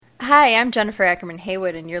Hi, I'm Jennifer Ackerman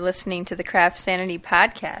Haywood, and you're listening to the CraftSanity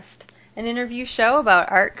podcast, an interview show about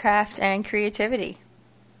art, craft, and creativity.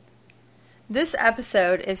 This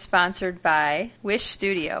episode is sponsored by Wish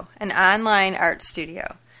Studio, an online art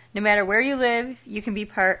studio. No matter where you live, you can be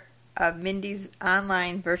part of Mindy's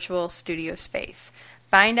online virtual studio space.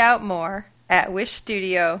 Find out more at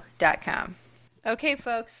wishstudio.com. Okay,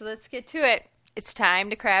 folks, so let's get to it. It's time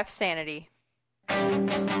to craft sanity.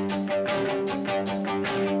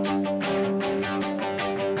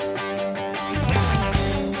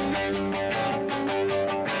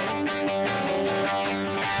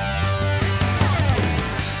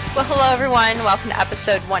 Well, hello everyone. Welcome to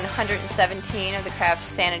episode 117 of the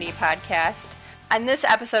CraftSanity podcast. On this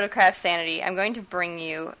episode of CraftSanity, I'm going to bring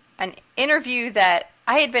you an interview that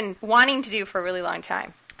I had been wanting to do for a really long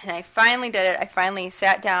time. And I finally did it. I finally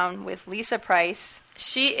sat down with Lisa Price.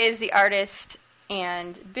 She is the artist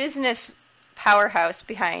and business powerhouse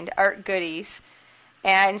behind Artgoodies.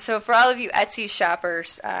 And so for all of you Etsy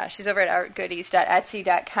shoppers, she's over at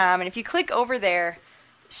artgoodies.etsy.com. And if you click over there,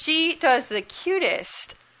 she does the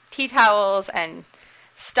cutest tea towels and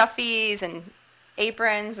stuffies and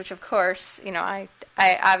aprons, which of course, you know, I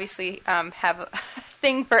obviously have a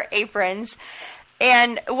thing for aprons.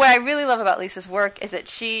 And what I really love about Lisa's work is that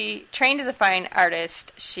she trained as a fine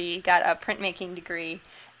artist. She got a printmaking degree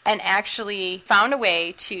and actually found a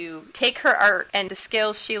way to take her art and the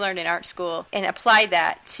skills she learned in art school and apply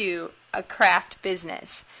that to a craft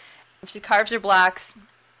business. She carves her blocks.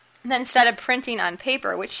 And then instead of printing on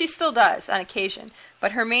paper, which she still does on occasion,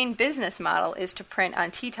 but her main business model is to print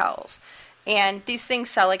on tea towels. And these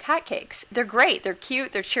things sell like hotcakes. They're great. They're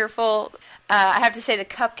cute. They're cheerful. I have to say the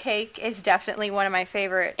cupcake is definitely one of my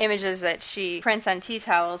favorite images that she prints on tea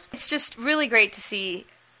towels. It's just really great to see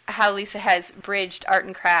how Lisa has bridged art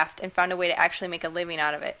and craft and found a way to actually make a living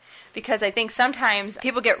out of it. Because I think sometimes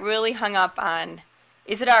people get really hung up on,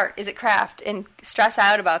 is it art? Is it craft? And stress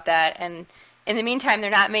out about that. And in the meantime,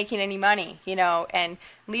 they're not making any money, you know, and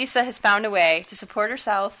Lisa has found a way to support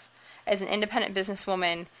herself as an independent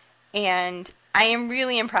businesswoman, and I am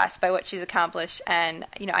really impressed by what she's accomplished, and,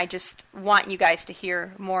 you know, I just want you guys to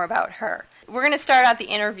hear more about her. We're going to start out the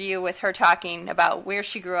interview with her talking about where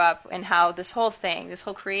she grew up and how this whole thing, this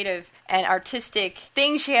whole creative and artistic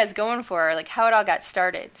thing she has going for her, like how it all got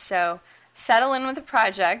started. So settle in with the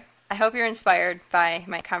project. I hope you're inspired by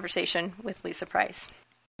my conversation with Lisa Price.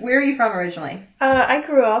 Where are you from originally? I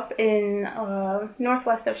grew up in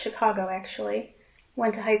northwest of Chicago, actually.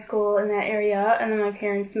 Went to high school in that area, and then my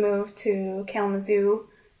parents moved to Kalamazoo,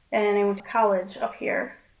 and I went to college up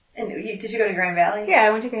here. And did you go to Grand Valley? Yeah, I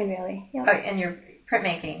went to Grand Valley. Yep. Oh, and you're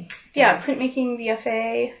printmaking? Yeah, printmaking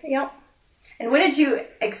BFA, yep. And what did you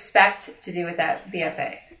expect to do with that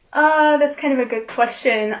BFA? That's kind of a good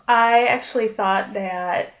question. I actually thought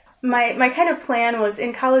that my kind of plan was,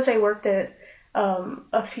 in college I worked at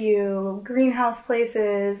a few greenhouse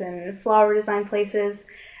places and flower design places,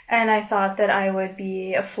 and I thought that I would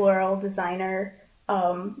be a floral designer.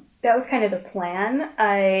 That was kind of the plan.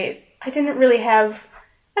 I didn't really have,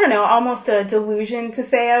 I don't know, almost a delusion to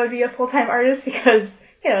say I would be a full-time artist because,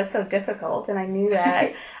 you know, it's so difficult, and I knew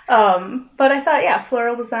that. But I thought, yeah,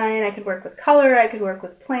 floral design, I could work with color, I could work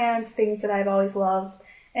with plants, things that I've always loved,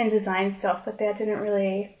 and design stuff, but that didn't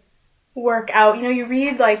really work out. You know, you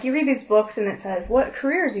read these books and it says what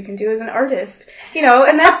careers you can do as an artist, you know,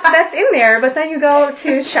 and that's in there, but then you go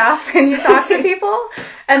to shops and you talk to people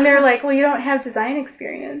and they're like, well, you don't have design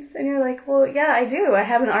experience. And you're like, well, yeah, I do. I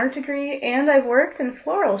have an art degree and I've worked in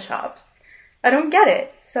floral shops. I don't get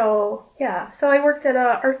it. So, yeah. So I worked at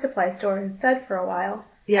a art supply store instead for a while.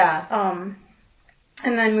 Yeah.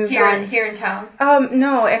 And then moved on. Here in town?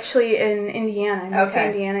 No, actually in Indiana. I moved to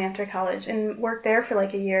Indiana after college and worked there for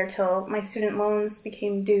like a year till my student loans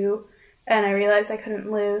became due, and I realized I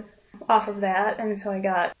couldn't live off of that, and so I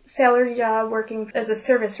got a salary job working as a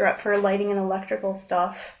service rep for lighting and electrical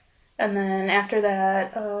stuff, and then after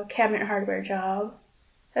that, a cabinet hardware job.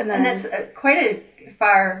 And that's quite a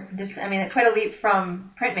far distance. I mean, it's quite a leap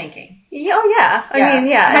from printmaking. Yeah, oh yeah. I mean,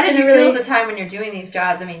 yeah. How did you feel at the time when you're doing these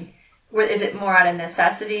jobs? I mean, is it more out of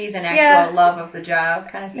necessity than actual love of the job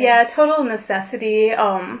kind of thing? Yeah, total necessity.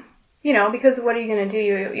 You know, because what are you going to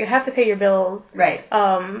do? You have to pay your bills. Right.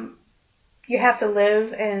 You have to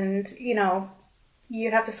live, and, you know,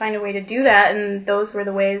 you have to find a way to do that, and those were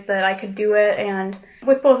the ways that I could do it. And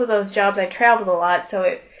with both of those jobs, I traveled a lot, so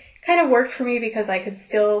it kind of worked for me because I could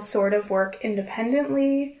still sort of work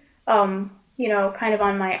independently, you know, kind of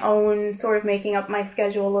on my own, sort of making up my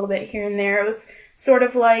schedule a little bit here and there. It was sort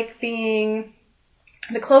of like being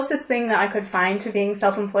the closest thing that I could find to being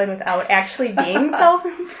self-employed without actually being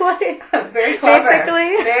self-employed. Very clever.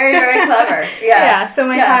 Basically. Very, very clever. Yeah. Yeah, so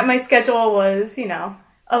my schedule was,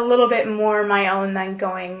 a little bit more my own than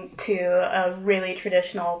going to a really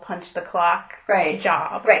traditional punch the clock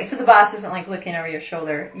job. Right. So the boss isn't like looking over your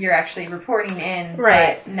shoulder. You're actually reporting in,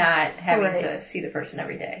 but not having to see the person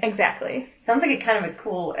every day. Exactly. Sounds like a kind of a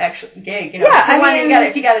cool actual gig. Yeah,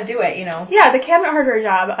 if you got to do it, Yeah, the cabinet hardware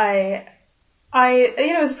job,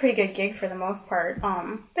 it was a pretty good gig for the most part.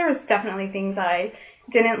 There was definitely things I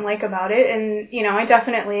didn't like about it, and I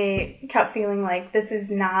definitely kept feeling like this is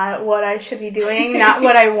not what I should be doing, not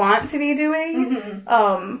what I want to be doing.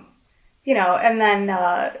 And then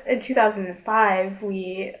in 2005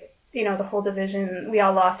 we, the whole division, we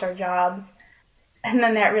all lost our jobs, and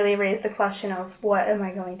then that really raised the question of what am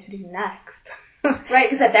I going to do next. Right,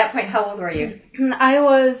 because at that point, how old were you? I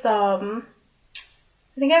was I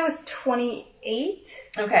think I was 28.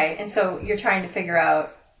 Okay, and so you're trying to figure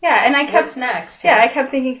out and I kept... what's next? Yeah, I kept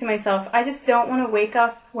thinking to myself, I just don't want to wake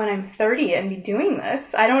up when I'm 30 and be doing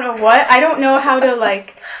this. I don't know what... I don't know how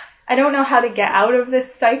to get out of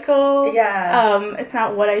this cycle. Yeah. It's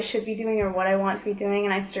not what I should be doing or what I want to be doing,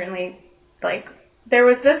 and I certainly, there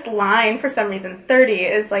was this line, for some reason, 30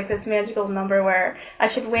 is this magical number where I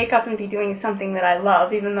should wake up and be doing something that I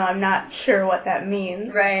love, even though I'm not sure what that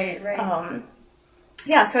means. Right.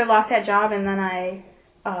 So I lost that job, and then I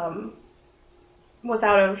was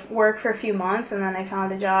out of work for a few months, and then I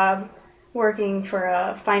found a job working for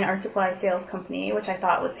a fine art supply sales company, which I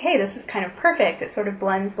thought was, hey, this is kind of perfect. It sort of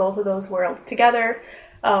blends both of those worlds together.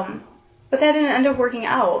 But that didn't end up working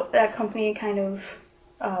out. That company kind of...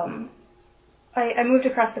 I moved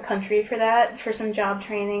across the country for some job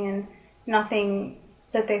training, and nothing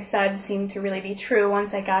that they said seemed to really be true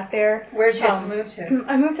once I got there. Where did you have to move to?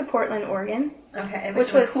 I moved to Portland, Oregon. Okay,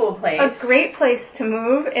 which was a cool place. A great place to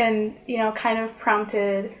move, and, kind of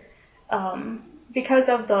prompted, because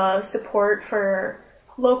of the support for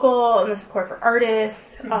local and the support for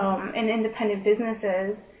artists, and independent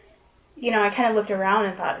businesses, I kind of looked around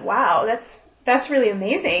and thought, wow, that's really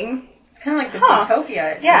amazing. It's kind of like this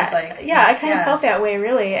utopia, it seems like. Yeah, I kind of felt that way,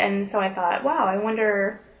 really, and so I thought, wow, I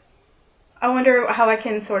wonder how I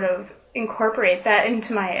can sort of incorporate that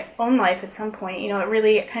into my own life at some point. It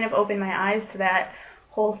really kind of opened my eyes to that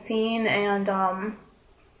whole scene, and,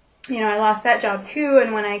 I lost that job too,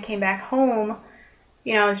 and when I came back home,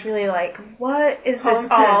 I was really like, what is this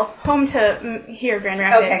all? Home to here, Grand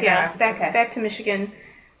Rapids, back to Michigan.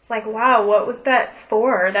 It's like, wow, what was that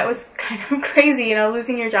for? That was kind of crazy,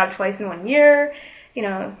 losing your job twice in 1 year.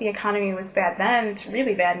 The economy was bad then, it's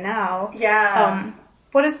really bad now. Yeah.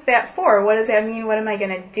 What is that for? What does that mean? What am I going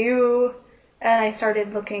to do? And I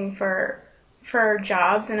started looking for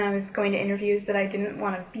jobs, and I was going to interviews that I didn't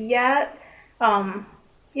want to be at.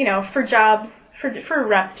 For jobs, for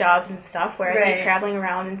rep jobs and stuff, where I'd be traveling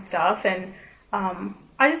around and stuff. And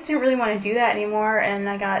I just didn't really want to do that anymore, and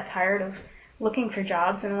I got tired of looking for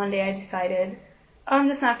jobs. And one day I decided, I'm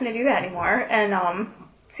just not going to do that anymore. And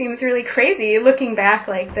it seems really crazy looking back,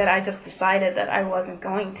 that I just decided that I wasn't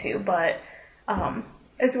going to, but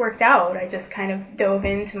it's worked out. I just kind of dove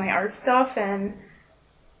into my art stuff, and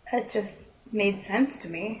it just made sense to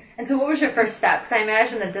me. And so what was your first step? Because I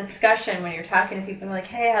imagine the discussion when you're talking to people, like,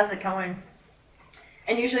 hey, how's it going?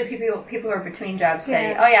 And usually people who are between jobs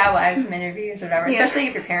say, oh yeah, well, I have some interviews or whatever, especially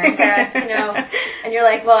if your parents ask, and you're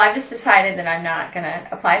like, well, I've just decided that I'm not going to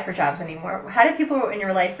apply for jobs anymore. How did people in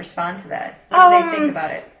your life respond to that? What did they think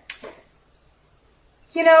about it?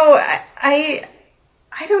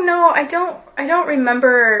 I don't know. I don't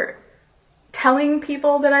remember telling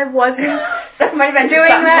people that I wasn't that might have been doing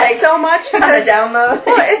that so much, because download.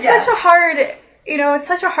 Well, it's such a hard, it's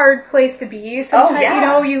such a hard place to be.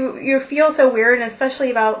 Sometimes, you feel so weird, and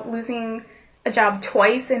especially about losing a job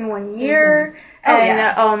twice in 1 year.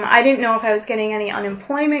 I didn't know if I was getting any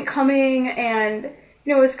unemployment coming, and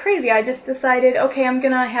it was crazy. I just decided, okay, I'm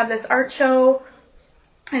gonna have this art show.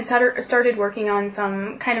 I started working on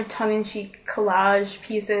some kind of tongue-in-cheek collage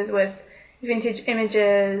pieces with vintage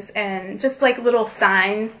images and just little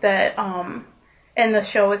signs that, and the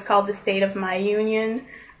show was called The State of My Union.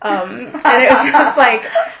 And it was just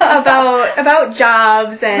about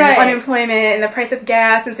jobs and unemployment and the price of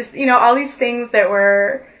gas and just, all these things that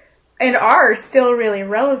were and are still really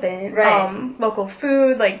relevant. Local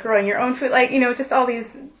food, growing your own food, just all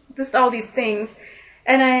these things.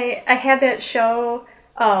 And I had that show.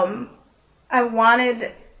 I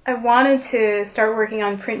wanted to start working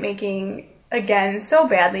on printmaking again so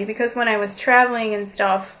badly, because when I was traveling and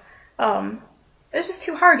stuff, it was just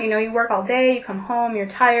too hard. You work all day, you come home, you're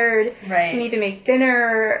tired, you need to make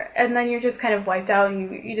dinner, and then you're just kind of wiped out.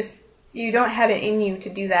 You don't have it in you to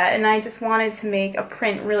do that. And I just wanted to make a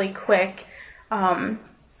print really quick,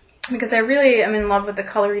 because I really am in love with the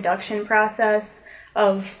color reduction process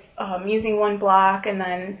of using one block and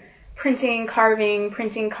then printing, carving,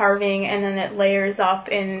 and then it layers up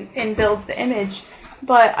and builds the image.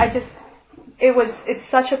 But it's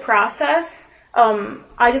such a process.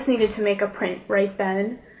 I just needed to make a print right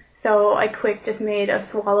then. So I just made a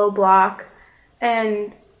swallow block,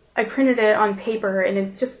 and I printed it on paper, and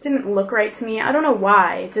it just didn't look right to me. I don't know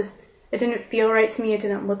why. It didn't feel right to me. It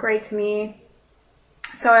didn't look right to me.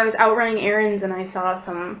 So I was out running errands, and I saw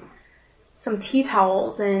some tea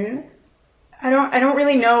towels, and I don't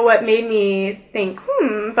really know what made me think,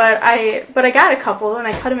 but I got a couple, and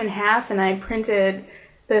I cut them in half, and I printed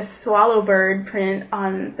this swallow bird print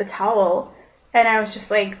on the towel, and I was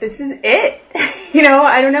just like, this is it.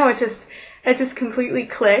 I don't know, it just completely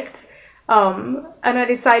clicked. And I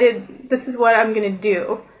decided this is what I'm going to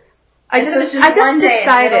do. I just one day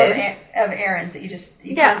decided of errands that you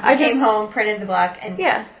came home, printed the block, and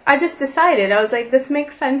I just decided. I was like, this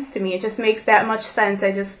makes sense to me. It just makes that much sense.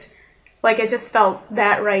 It just felt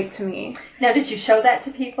that right to me. Now, did you show that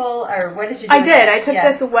to people, or what did you do? I did. I took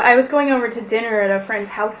this. I was going over to dinner at a friend's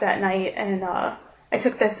house that night, and I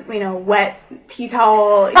took this, wet tea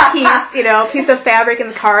towel piece of fabric in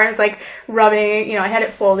the car, and it was like rubbing. I had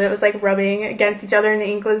it folded. It was like rubbing against each other, and the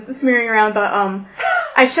ink was smearing around. But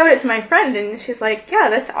I showed it to my friend, and she's like, "Yeah,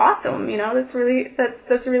 that's awesome. That's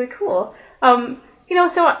really cool."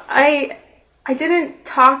 So I didn't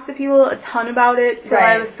talk to people a ton about it till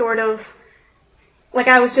I was sort of,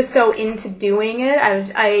 I was just so into doing it.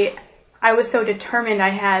 I was so determined.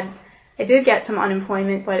 I did get some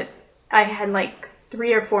unemployment, but I had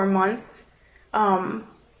 3 or 4 months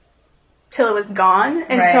till it was gone.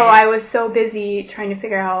 And so I was so busy trying to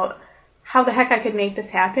figure out how the heck I could make this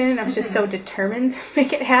happen. I was just so determined to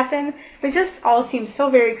make it happen. It just all seems so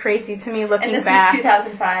very crazy to me looking back. And this was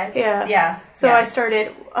 2005? Yeah. So I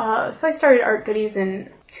started Art Goodies in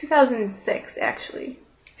 2006, actually.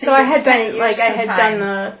 So I had been, I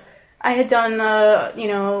had done the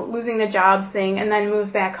losing the jobs thing, and then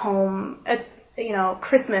moved back home at,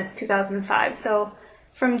 Christmas 2005. So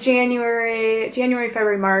from January,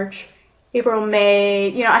 February, March, April,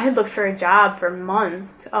 May, I had looked for a job for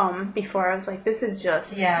months before. I was like, this is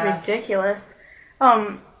just ridiculous.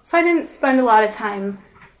 So I didn't spend a lot of time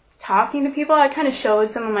talking to people. I kind of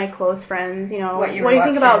showed some of my close friends, what do you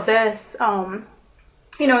think about this? And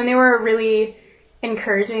they were really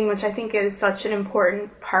encouraging, which I think is such an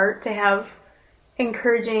important part, to have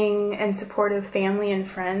encouraging and supportive family and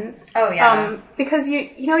friends. Oh, yeah. Because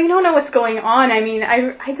you don't know what's going on. I mean,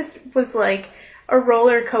 I just was like a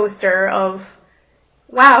roller coaster of,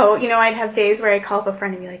 wow, I'd have days where I'd call up a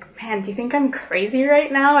friend and be like, man, do you think I'm crazy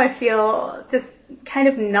right now? I feel just kind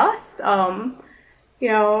of nuts.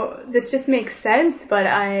 This just makes sense, but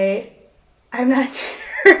I'm not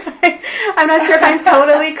sure if I'm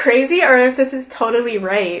totally crazy or if this is totally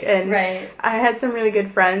right. And I had some really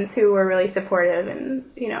good friends who were really supportive and,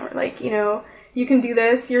 were like, you can do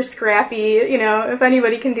this, you're scrappy, if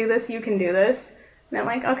anybody can do this, you can do this. And I'm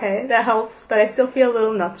like, okay, that helps, but I still feel a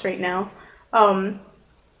little nuts right now.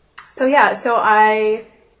 So I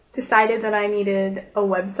decided that I needed a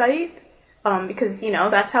website, because,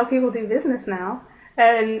 that's how people do business now,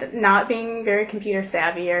 and not being very computer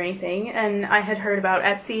savvy or anything. And I had heard about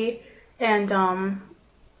Etsy, and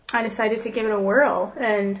I decided to give it a whirl.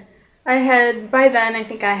 And by then, I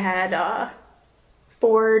think I had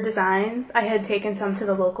 4 designs. I had taken some to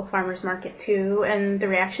the local farmer's market too, and the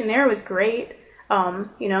reaction there was great.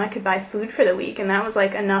 I could buy food for the week, and that was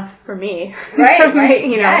enough for me. Right.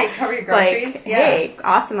 You cover your groceries. Hey,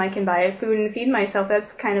 awesome! I can buy food and feed myself.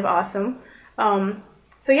 That's kind of awesome.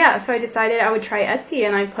 So I decided I would try Etsy,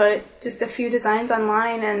 and I put just a few designs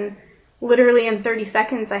online, and literally in 30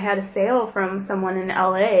 seconds, I had a sale from someone in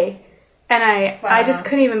LA, and I just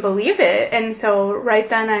couldn't even believe it. And so right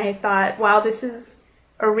then, I thought, wow, this is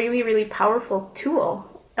a really, really powerful tool.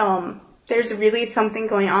 There's really something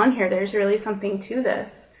going on here. There's really something to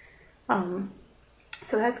this.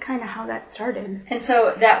 So that's kind of how that started. And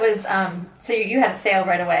so that was, so you had a sale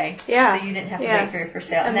right away. Yeah. So you didn't have to wait for your first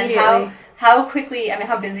sale. And then how quickly,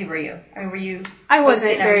 how busy were you? Were you I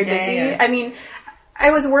wasn't very busy. Or? I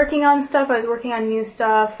was working on stuff. I was working on new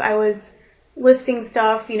stuff. I was listing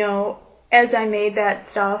stuff, as I made that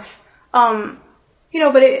stuff. But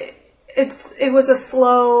it was a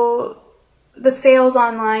slow. The sales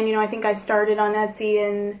online, I think I started on Etsy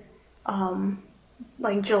in,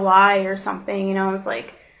 July or something, it was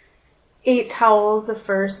 8 towels the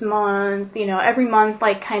first month, every month,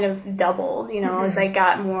 kind of doubled, as I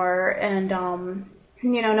got more, and,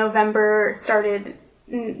 November started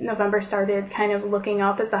kind of looking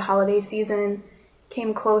up as the holiday season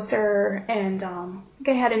came closer, and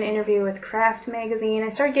I had an interview with Craft magazine. I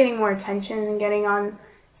started getting more attention and getting on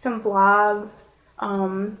some blogs.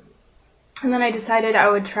 And then I decided I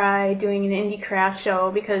would try doing an indie craft show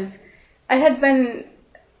because I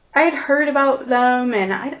had heard about them,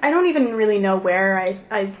 and I don't even really know where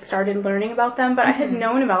I started learning about them, but I had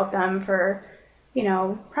known about them for,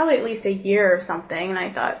 probably at least a year or something, and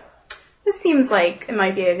I thought, this seems like it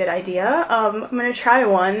might be a good idea. I'm going to try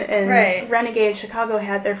one, and Renegade Chicago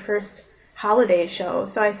had their first holiday show,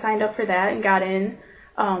 so I signed up for that and got in,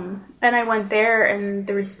 and I went there, and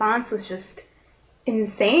the response was just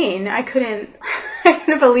insane. I couldn't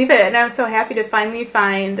believe it, and I was so happy to finally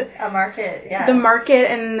find a market, the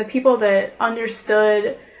market and the people that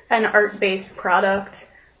understood an art-based product,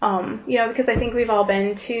 because I think we've all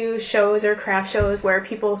been to shows or craft shows where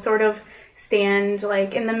people sort of stand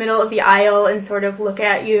like in the middle of the aisle and sort of look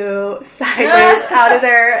at you sideways out of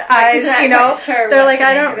their eyes, Sure they're like,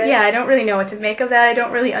 I don't really know what to make of that. I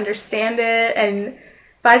don't really understand it. And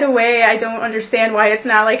by the way, I don't understand why it's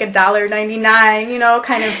not like $1.99,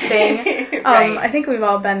 kind of thing. I think we've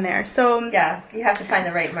all been there. So yeah, you have to find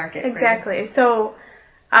the right market. Exactly. So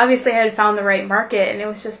obviously I had found the right market, and it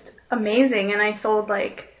was just amazing. And I sold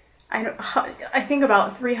I think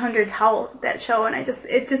about 300 towels at that show, and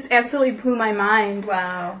it just absolutely blew my mind.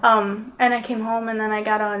 Wow. And I came home, and then I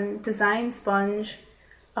got on Design Sponge.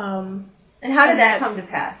 And how did that come to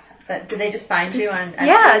pass? Did they just find you on Etsy?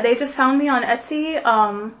 Yeah, they just found me on Etsy,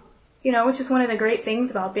 which is one of the great things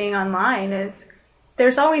about being online is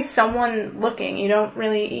there's always someone looking. You don't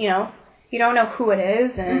really, you don't know who it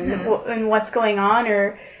is and what's going on,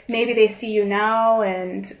 or maybe they see you now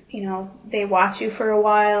and, they watch you for a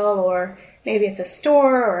while, or maybe it's a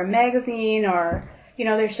store or a magazine, or,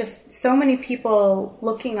 there's just so many people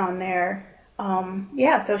looking on there.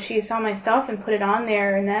 So she saw my stuff and put it on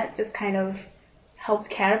there, and that just kind of helped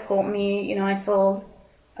catapult me. I sold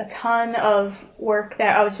a ton of work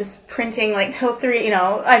that I was just printing till 3,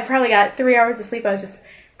 I probably got 3 hours of sleep. I was just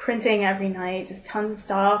printing every night, just tons of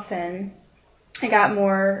stuff, and I got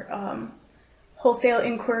more wholesale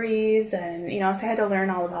inquiries, and so I had to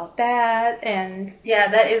learn all about that. And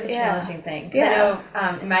yeah, that is a challenging thing. Yeah.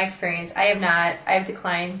 I know in my experience, I've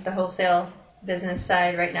declined the wholesale business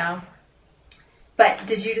side right now. But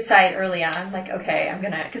did you decide early on, okay, I'm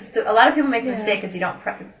gonna, because a lot of people make the mistake because you don't,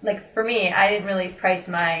 for me, I didn't really price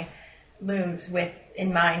my looms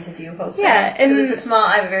in mind to do wholesale. Yeah, and because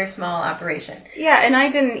I have a very small operation. Yeah, and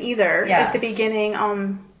I didn't either at the beginning,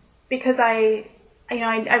 because I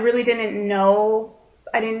really didn't know.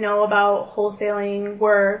 I didn't know about wholesaling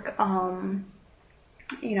work.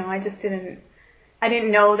 I just didn't. I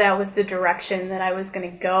didn't know that was the direction that I was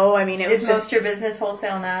going to go. I mean, is most your business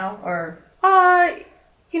wholesale now, or?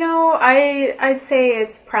 I'd say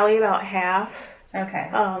it's probably about half. Okay.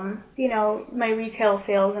 My retail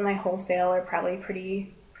sales and my wholesale are probably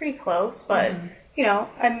pretty close, but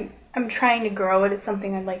I'm trying to grow it. It's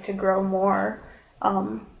something I'd like to grow more.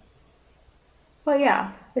 But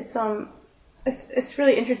yeah, it's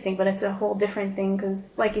really interesting, but it's a whole different thing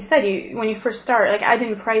because, like you said, when you first start, I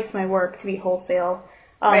didn't price my work to be wholesale.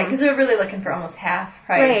 Right, because they're really looking for almost half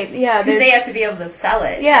price. Right, yeah. Because they have to be able to sell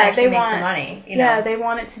it and actually make some money. Yeah, they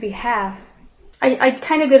want it to be half. I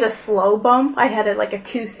kind of did a slow bump. I had a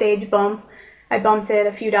 2-stage bump. I bumped it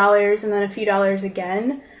a few dollars and then a few dollars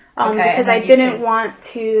again. Because I didn't want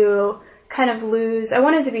to kind of lose. I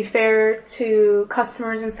wanted to be fair to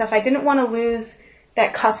customers and stuff. I didn't want to lose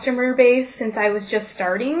that customer base since I was just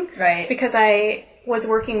starting. Right. Because I was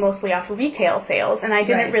working mostly off of retail sales and I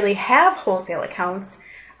didn't really have wholesale accounts.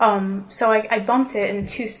 So I bumped it in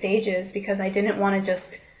 2 stages because I didn't want to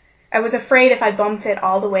I was afraid if I bumped it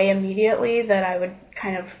all the way immediately that I would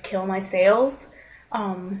kind of kill my sales.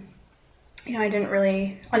 I didn't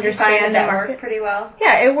really understand that worked pretty well?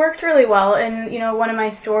 Yeah, it worked really well. And, one of my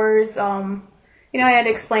stores, I had to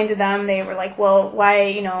explain to them, they were like, well,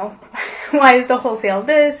 why, why is the wholesale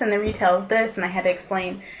this and the retail is this? And I had to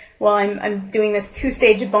explain, well, I'm doing this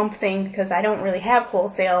 2-stage bump thing because I don't really have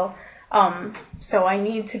wholesale. So I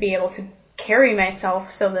need to be able to carry myself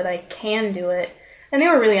so that I can do it. And they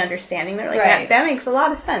were really understanding. They're like, that makes a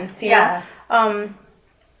lot of sense, you know?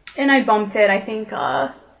 And I bumped it, I think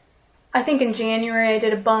in January I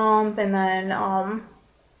did a bump, and then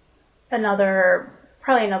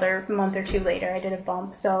probably another month or 2 later I did a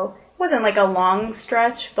bump. So it wasn't a long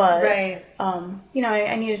stretch, but I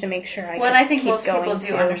needed to make sure I could keep going. Well, I think most people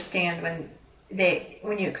do understand when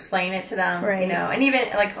you explain it to them, and even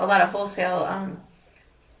a lot of wholesale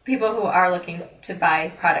people who are looking to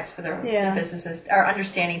buy products for their businesses are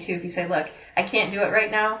understanding too. If you say, look, I can't do it right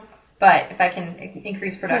now, but if I can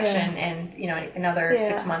increase production in, another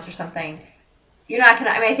 6 months or something, you're not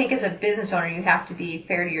going to, I think as a business owner, you have to be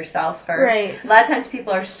fair to yourself first. Right. A lot of times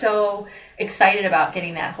people are so excited about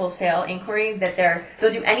getting that wholesale inquiry that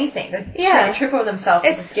they'll do anything. They'll trip over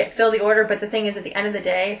themselves to fill the order, but the thing is, at the end of the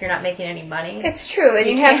day, if you're not making any money... It's true, and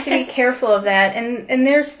you have to be careful of that. And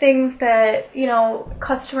there's things that,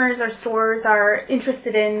 customers or stores are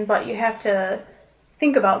interested in, but you have to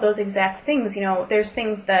think about those exact things. There's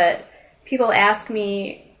things that people ask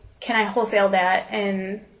me, can I wholesale that?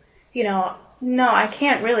 And, no, I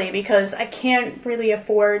can't really, because I can't really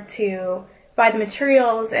afford to buy the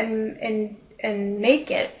materials and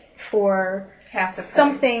make it for half the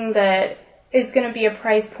something that is going to be a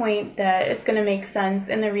price point that is going to make sense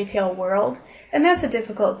in the retail world. And that's a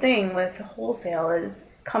difficult thing with wholesale, is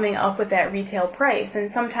coming up with that retail price.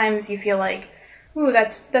 And sometimes you feel like, ooh,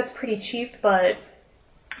 that's pretty cheap, but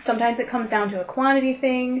sometimes it comes down to a quantity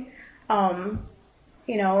thing, and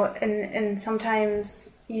sometimes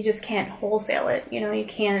you just can't wholesale it. You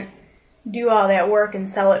can't do all that work and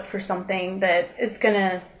sell it for something that is going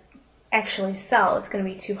to actually sell. It's going to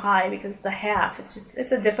be too high because the half,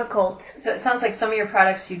 it's a difficult... So it sounds like some of your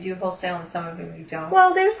products you do wholesale and some of them you don't.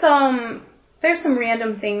 Well, there's some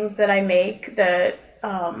random things that I make that,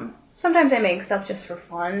 sometimes I make stuff just for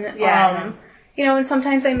fun. Yeah. And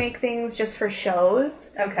sometimes I make things just for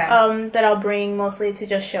shows. Okay. That I'll bring mostly to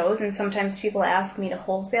just shows, and sometimes people ask me to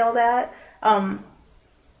wholesale that.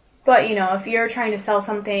 But, if you're trying to sell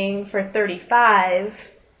something for $35,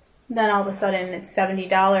 then all of a sudden it's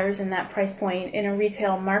 $70, and that price point in a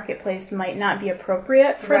retail marketplace might not be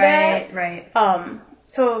appropriate for that. Right.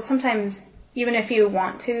 So sometimes, even if you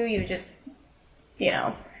want to, you just, what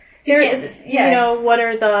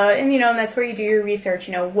are and that's where you do your research.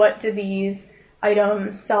 What do these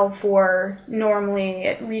items sell for normally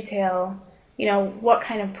at retail? What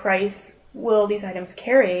kind of price will these items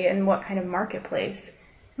carry, and what kind of marketplace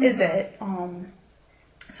is it?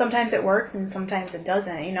 Sometimes it works and sometimes it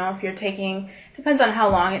doesn't. If you're it depends on how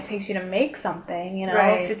long it takes you to make something.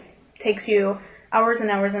 Right. If it takes you hours and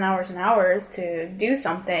hours and hours and hours to do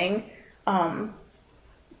something, can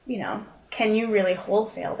you really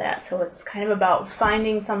wholesale that? So it's kind of about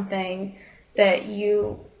finding something that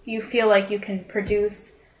you feel like you can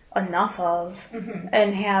produce enough of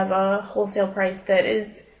and have a wholesale price that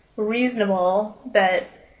is reasonable, that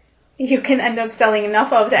you can end up selling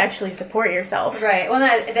enough of to actually support yourself. Right. Well,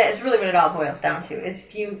 that is really what it all boils down to, is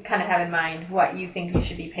if you kind of have in mind what you think you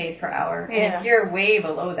should be paid per hour. Yeah. And if you're way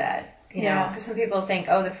below that, because some people think,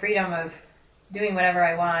 the freedom of doing whatever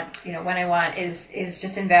I want, when I want is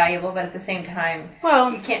just invaluable, but at the same time,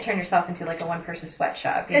 you can't turn yourself into like a one-person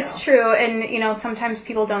sweatshop. It's true, and sometimes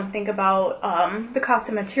people don't think about the cost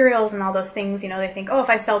of materials and all those things. They think, if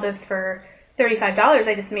I sell this for $35,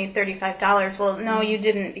 I just made $35. Well, no, you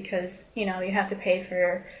didn't, because you have to pay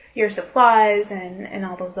for your supplies and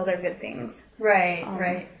all those other good things. Right,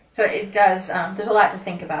 right. So it does. There's a lot to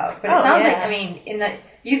think about, but it sounds like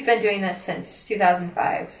you've been doing this since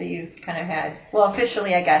 2005, so you've kind of had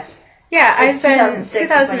officially, I guess. Yeah, I've been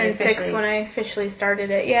 2006 when I officially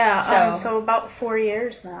started it. Yeah, so about 4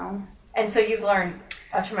 years now. And so you've learned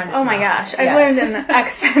a tremendous amount. Oh my gosh, I've learned an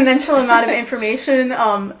exponential amount of information.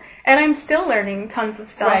 And I'm still learning tons of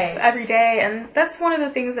stuff every day, and that's one of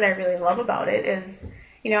the things that I really love about it is,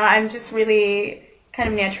 I'm just really kind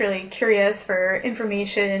of naturally curious for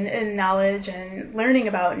information and knowledge and learning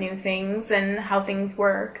about new things and how things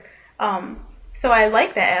work. So I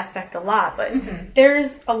like that aspect a lot, but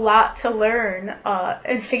there's a lot to learn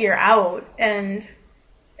and figure out, and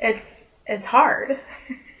it's hard.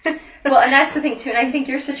 Well, and that's the thing too, and I think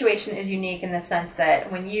your situation is unique in the sense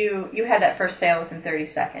that when you had that first sale within 30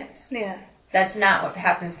 seconds. Yeah. That's not what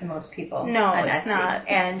happens to most people on Etsy. It's not.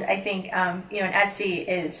 And I think, and Etsy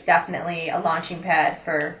is definitely a launching pad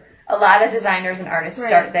for a lot of designers and artists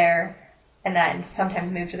start there and then sometimes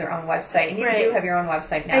move to their own website. And you do have your own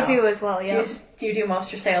website now. I do as well, yeah. Do you do most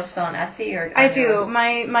of your sales still on Etsy? Or I do.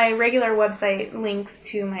 My regular website links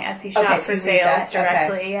to my Etsy shop for sales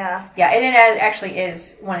directly, yeah. Yeah, and it actually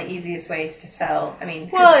is one of the easiest ways to sell.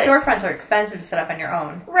 Because storefronts are expensive to set up on your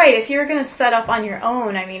own. Right, if you're going to set up on your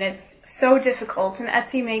own, it's so difficult, and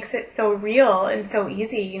Etsy makes it so real and so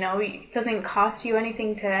easy, it doesn't cost you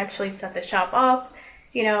anything to actually set the shop up,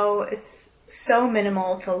 it's so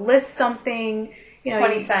minimal to list something.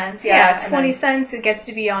 20 cents, 20 cents. It gets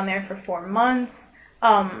to be on there for 4 months.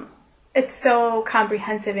 It's so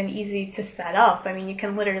comprehensive and easy to set up. You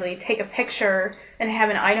can literally take a picture and have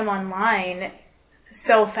an item online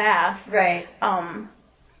so fast. Right.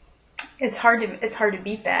 It's hard to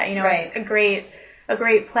beat that. It's a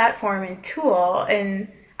great platform and tool,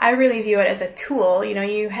 and I really view it as a tool. You know,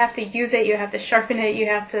 you have to use it, you have to sharpen it, you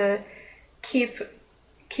have to keep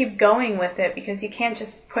going with it, because you can't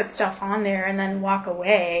just put stuff on there and then walk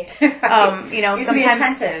away. Right. You know, you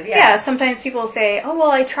sometimes be attentive, yeah. Sometimes people say, "Oh, well,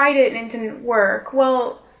 I tried it and it didn't work."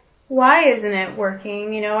 Well, why isn't it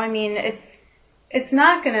working? You know, I mean, it's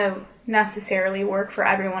not going to necessarily work for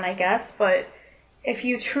everyone, I guess, but if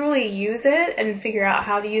you truly use it and figure out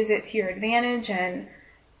how to use it to your advantage and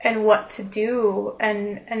what to do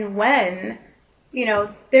and when, you know,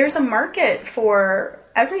 there's a market for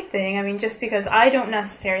everything. I mean, just because I don't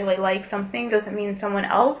necessarily like something doesn't mean someone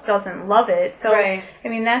else doesn't love it. So, right. I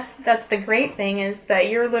mean, that's the great thing, is that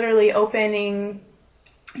you're literally opening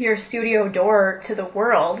your studio door to the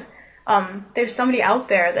world. There's somebody out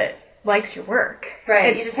there that likes your work.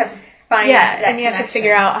 Right. You just have to find that and you connection. have to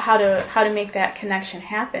figure out how to make that connection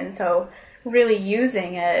happen. So really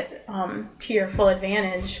using it to your full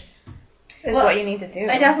advantage is what you need to do.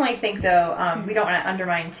 I definitely think, though, we don't want to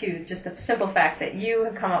undermine, too, just the simple fact that you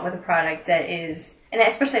have come up with a product that is, and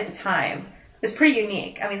especially at the time, was pretty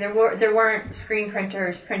unique. I mean, there weren't screen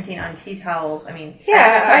printers printing on tea towels. I mean,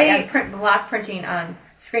 block printing on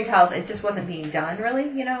screen towels. It just wasn't being done, really,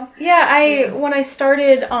 you know? Yeah, when I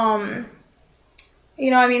started, you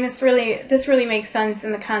know, I mean, this really makes sense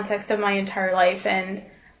in the context of my entire life, and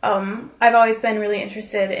I've always been really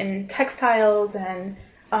interested in textiles and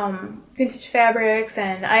vintage fabrics,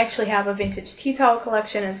 and I actually have a vintage tea towel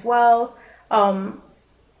collection as well. And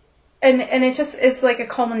it just is like a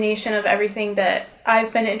culmination of everything that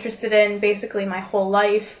I've been interested in basically my whole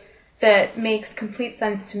life that makes complete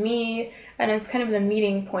sense to me, and it's kind of the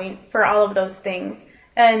meeting point for all of those things.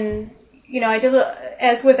 And, you know, I did,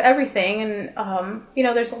 as with everything, and, you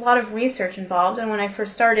know, there's a lot of research involved, and when I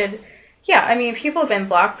first started, I mean, people have been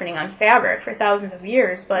block printing on fabric for thousands of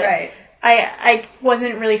years, but right. I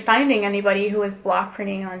wasn't really finding anybody who was block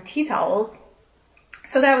printing on tea towels.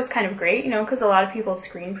 So that was kind of great, you know, because a lot of people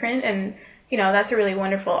screen print, and, you know, that's a really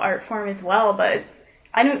wonderful art form as well, but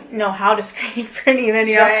I don't know how to screen print even,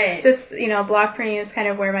 you know. Right. This, you know, block printing is kind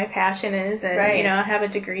of where my passion is, and, right. you know, I have a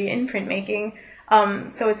degree in printmaking,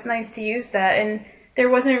 so it's nice to use that, and there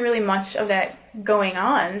wasn't really much of that going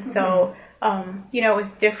on, so, you know, it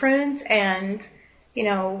was different, and, you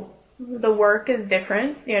know, the work is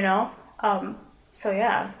different, you know. So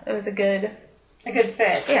yeah, it was a good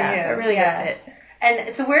fit for you. A really good fit.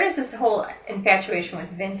 And so where does this whole infatuation with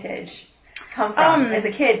vintage come from? As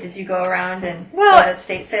a kid, did you go around and go to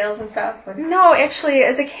estate sales and stuff? No, actually,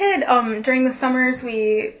 as a kid, during the summers,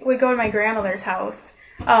 we would go to my grandmother's house,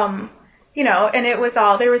 you know, and there was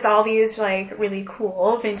all these, like, really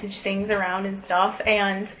cool vintage things around and stuff,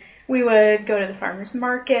 and we would go to the farmer's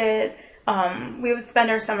market. We would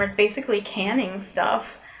spend our summers basically canning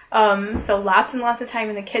stuff. So lots and lots of time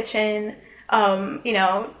in the kitchen, you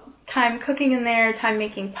know, time cooking in there, time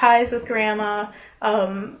making pies with Grandma.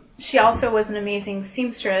 She also was an amazing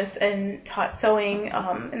seamstress and taught sewing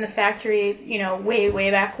in the factory, you know,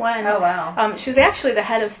 way back when. Oh, wow. She was actually the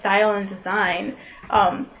head of style and design.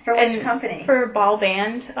 For which company? For Ball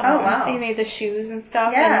Band. Oh, wow. They made the shoes and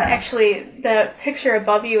stuff. Yeah. And actually, the picture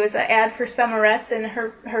above you is an ad for Summerettes, and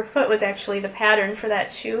her foot was actually the pattern for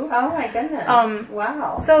that shoe. Oh, my goodness.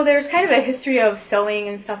 Wow. So there's kind of a history of sewing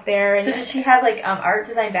and stuff there. And so did she have, like, art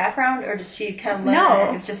design background, or did she kind of learn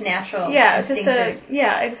it? It was just natural? Yeah, it's just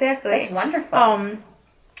exactly. That's wonderful.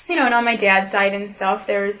 You know, and on my dad's side and stuff,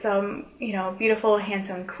 there's some, you know, beautiful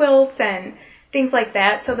hand-sewn quilts and things like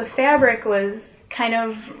that. So the fabric was kind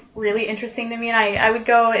of really interesting to me, and I would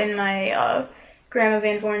go in my Grandma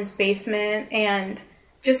Van Voorn's basement and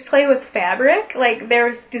just play with fabric. Like, there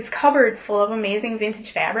was these cupboards full of amazing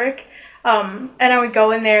vintage fabric, and I would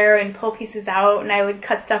go in there and pull pieces out, and I would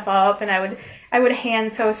cut stuff up, and I would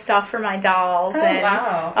hand sew stuff for my dolls. Oh, and,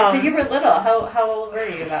 wow. So you were little. How old were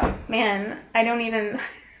you about? Man, I don't even...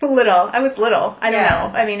 Little. I was little. I don't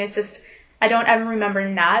know. I mean, it's just... I don't ever remember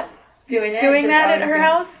not doing that at her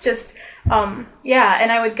house. Just... and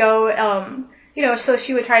I would go, you know, so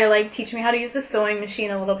she would try to, like, teach me how to use the sewing machine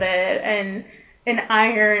a little bit, and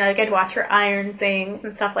iron, like, I'd watch her iron things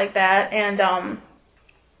and stuff like that, and,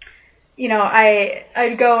 you know,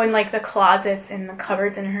 I'd go in, like, the closets and the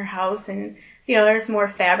cupboards in her house, and, you know, there's more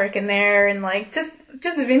fabric in there, and, like, just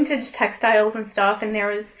vintage textiles and stuff, and there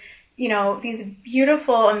was, you know, these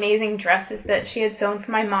beautiful, amazing dresses that she had sewn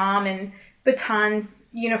for my mom, and baton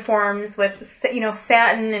uniforms with, you know,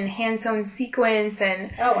 satin and hand-sewn sequins,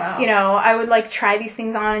 and, oh, wow. you know, I would, like, try these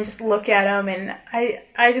things on and just look at them, and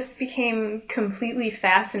I just became completely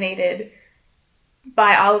fascinated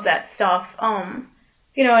by all of that stuff.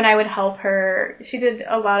 and I would help her. She did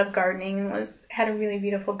a lot of gardening, had a really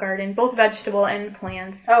beautiful garden, both vegetable and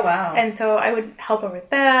plants. Oh, wow. And so I would help her with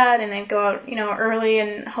that, and I'd go out, early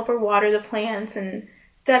and help her water the plants, and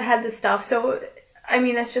Dad had the stuff. So, I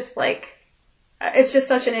mean, it's just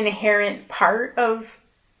such an inherent part of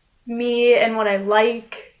me and what I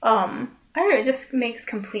like. I don't know, it just makes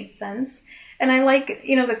complete sense. And I like,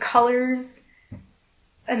 the colors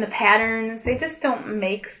and the patterns. They just don't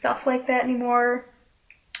make stuff like that anymore.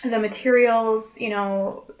 The materials,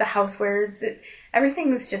 the housewares,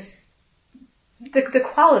 everything is just, the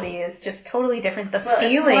quality is just totally different. The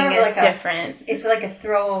feeling is different. It's like a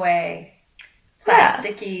throwaway,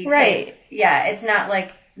 plasticky type. Yeah, it's not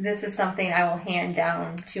like, this is something I will hand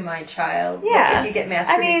down to my child. Yeah. Like if you get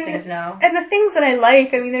mass-produced things now. And the things that I like,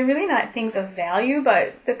 they're really not things of value,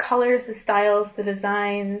 but the colors, the styles, the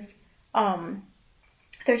designs,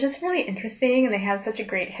 they're just really interesting, and they have such a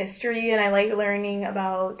great history, and I like learning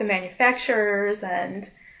about the manufacturers, and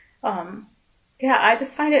I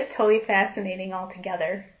just find it totally fascinating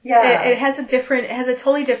altogether. Yeah. It has a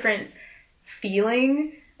totally different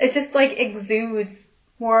feeling. It just exudes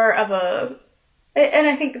more of and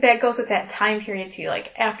I think that goes with that time period too,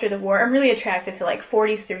 after the war. I'm really attracted to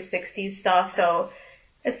 40s through 60s stuff, so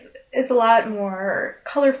it's a lot more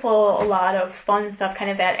colorful, a lot of fun stuff,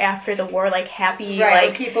 kind of that after the war, happy,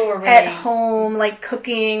 people were really at home,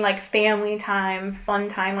 cooking, family time, fun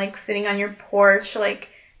time, sitting on your porch,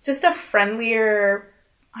 just a friendlier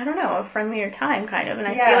time kind of. And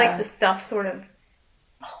I feel like the stuff sort of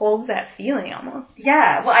holds that feeling almost.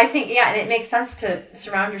 Yeah, well, I think, and it makes sense to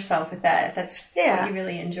surround yourself with that if that's what you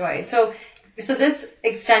really enjoy. So this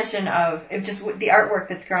extension of just the artwork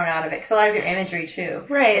that's grown out of it, because a lot of your imagery too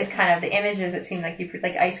is kind of the images. It seemed like you put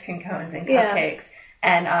ice cream cones and cupcakes,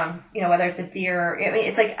 and whether it's a deer,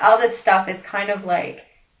 it's all this stuff is kind of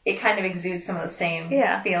it kind of exudes some of those same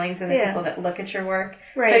feelings in the people that look at your work.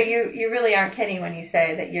 Right. So you really aren't kidding when you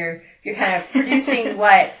say that you're kind of producing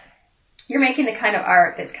what. You're making the kind of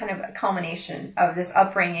art that's kind of a culmination of this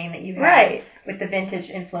upbringing that you had with the vintage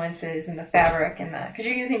influences and the fabric because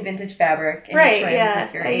you're using vintage fabric in your trims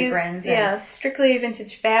with your aprons. Strictly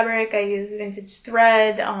vintage fabric. I use vintage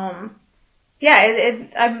thread. You're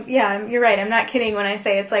right. I'm not kidding when I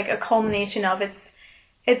say it's a culmination of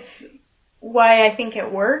it's why I think it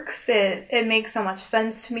works. It makes so much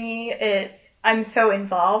sense to me. I'm so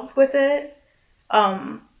involved with it.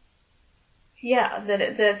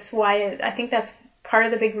 That's why I think that's part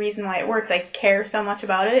of the big reason why it works. I care so much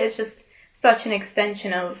about it. It's just such an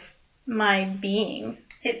extension of my being.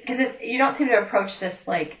 Because you don't seem to approach this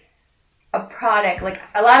like a product. Like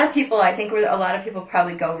a lot of people, I think where a lot of people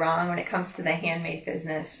probably go wrong when it comes to the handmade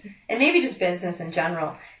business, and maybe just business in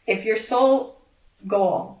general. If your sole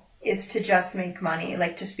goal is to just make money,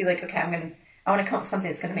 just be okay, I want to come up with something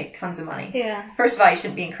that's going to make tons of money. Yeah. First of all, you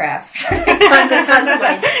shouldn't be in crafts. tons of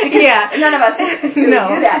money. Because none of us really do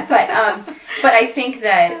that. But I think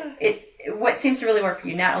that what seems to really work for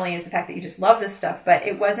you not only is the fact that you just love this stuff, but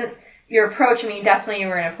it wasn't your approach. Definitely you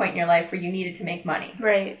were in a point in your life where you needed to make money.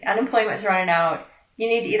 Right. Unemployment was running out. You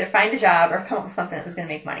need to either find a job or come up with something that was going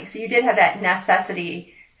to make money. So you did have that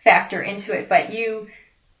necessity factor into it, but you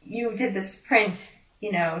did this print,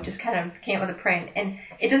 just kind of came up with a print. And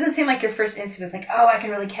it doesn't seem like your first instinct was I can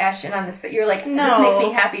really cash in on this. But you're no. This makes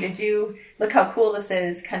me happy to do. Look how cool this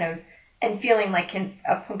is, kind of, and feeling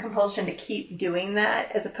a compulsion to keep doing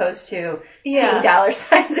that as opposed to seeing dollar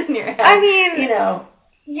signs in your head.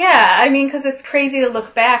 Because it's crazy to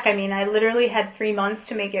look back. I literally had 3 months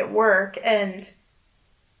to make it work, and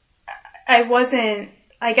I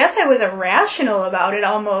guess I was irrational about it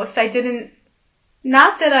almost.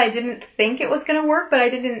 Not that I didn't think it was going to work, but I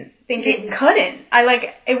didn't think it couldn't.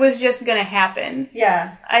 It was just going to happen.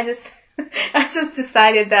 Yeah. I just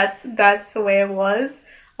decided that's the way it was.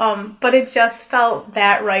 But it just felt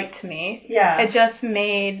that right to me. Yeah. It just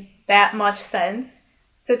made that much sense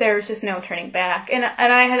that there was just no turning back. And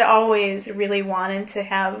I had always really wanted to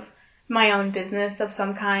have my own business of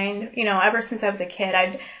some kind. Ever since I was a kid,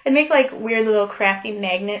 I'd make weird little crafty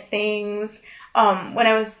magnet things. When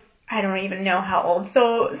I was, I don't even know how old,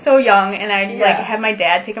 so young, and I'd have my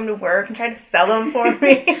dad take them to work and try to sell them for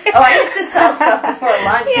me. I used to sell stuff before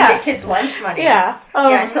lunch and get kids lunch money.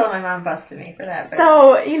 Until my mom busted me for that. But.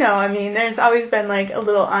 So, there's always been a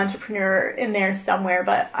little entrepreneur in there somewhere,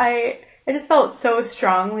 but I just felt so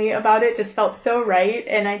strongly about it, just felt so right,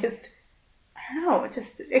 and I don't know,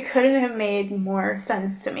 it couldn't have made more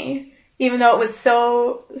sense to me, even though it was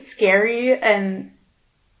so scary and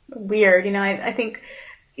weird. I think,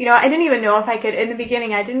 I didn't even know if I could, in the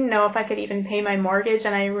beginning, I didn't know if I could even pay my mortgage,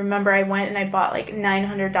 and I remember I went and I bought like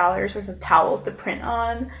 $900 worth of towels to print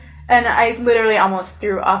on, and I literally almost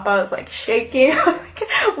threw up. I was like shaking. Like,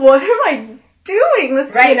 what am I doing?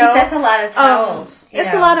 This, right, because that's a lot of towels.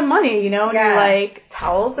 It's a lot of money, and you're like,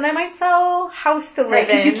 towels that I might sell, house to live in. Right,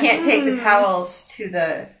 because you can't take the towels to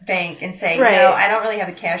the bank and say, I don't really have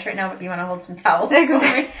the cash right now, but you want to hold some towels exactly.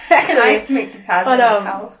 for me? Can I make deposit on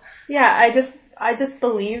towels? Yeah, I just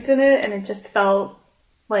believed in it, and it just felt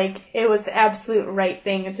like it was the absolute right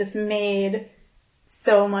thing. It just made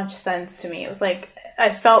so much sense to me. It was like,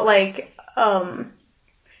 I felt like,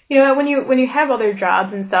 when you have other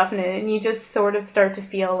jobs and stuff, and you just sort of start to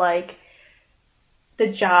feel like the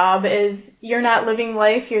job is, you're not living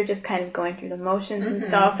life, you're just kind of going through the motions and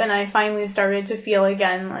stuff, and I finally started to feel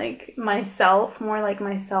again like myself, more like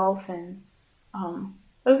myself, and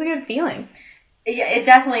it was a good feeling. Yeah, it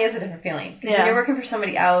definitely is a different feeling. Because when you're working for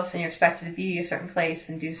somebody else and you're expected to be a certain place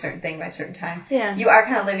and do a certain thing by a certain time, you are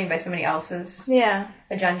kind of living by somebody else's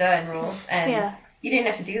agenda and rules, and you didn't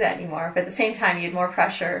have to do that anymore. But at the same time, you had more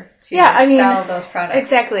pressure to sell those products.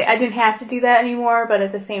 Exactly. I didn't have to do that anymore, but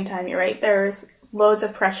at the same time, you're right. There's loads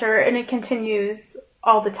of pressure, and it continues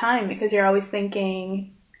all the time because you're always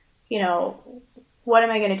thinking, what am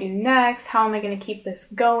I going to do next? How am I going to keep this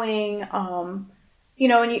going?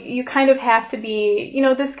 And you kind of have to be,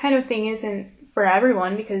 this kind of thing isn't for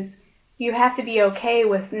everyone because you have to be okay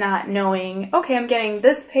with not knowing, okay, I'm getting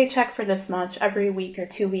this paycheck for this much every week or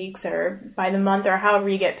 2 weeks or by the month or however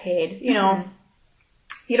you get paid. You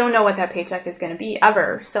don't know what that paycheck is going to be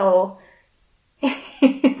ever. So you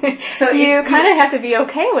kind of have to be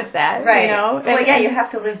okay with that, right? Well, you have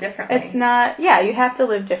to live differently. It's not, you have to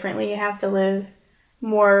live differently. You have to live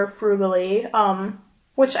more frugally,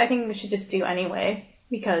 which I think we should just do anyway.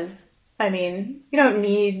 Because, you don't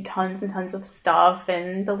need tons and tons of stuff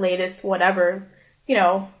and the latest whatever, I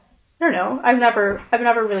don't know. I've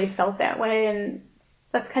never really felt that way, and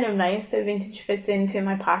that's kind of nice. The vintage fits into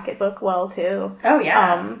my pocketbook well, too. Oh,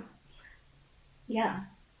 yeah. Yeah.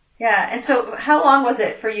 Yeah, and so how long was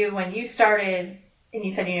it for you when you started, and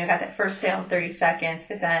you said, got that first sale in 30 seconds,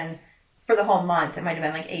 but then for the whole month, it might have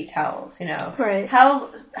been like 8 towels, Right.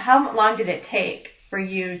 How long did it take for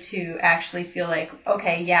you to actually feel like,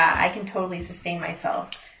 okay, I can totally sustain myself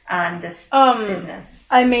on this business?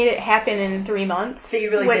 I made it happen in 3 months. So you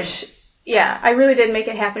really did? Yeah, I really did make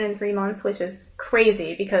it happen in 3 months, which is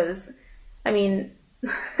crazy because, any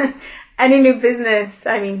new business,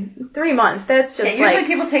 3 months, that's just usually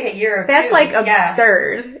people take a year or that's two. Like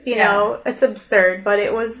absurd, it's absurd, but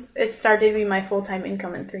it started to be my full-time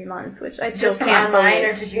income in 3 months, which I still just can't online,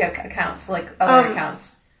 believe. Or did you have accounts, like other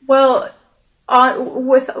accounts? Well,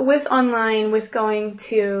 with online, with going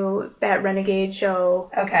to that Renegade show,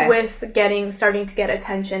 with starting to get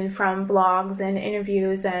attention from blogs and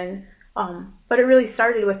interviews, and but it really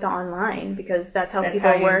started with the online because that's how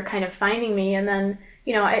people were kind of finding me, and then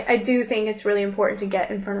I do think it's really important to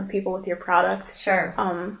get in front of people with your product. Sure.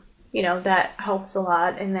 That helps a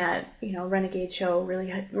lot, and that Renegade show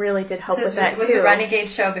really did help with that too. Was the Renegade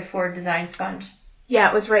show before Design Sponge? Yeah,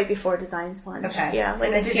 it was right before Design Sponge. Okay. Yeah, like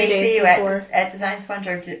and then a did few they days see you before. at Design Sponge,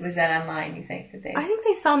 or was that online, you think? I think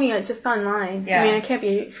they saw me just online. Yeah. I can't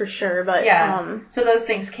be for sure, but... Yeah. So those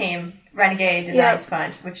things came, Renegade, Design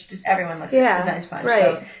Sponge, which just everyone looks at Design Sponge. Right.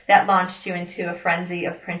 So that launched you into a frenzy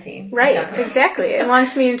of printing. Right, exactly. It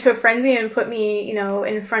launched me into a frenzy and put me,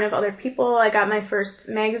 in front of other people. I got my first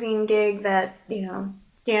magazine gig that,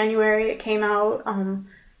 January it came out.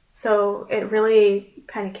 So it really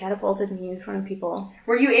kind of catapulted me in front of people.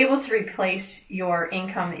 Were you able to replace your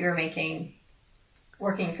income that you were making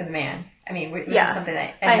working for the man? Was it something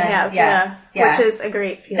that... I have, which is a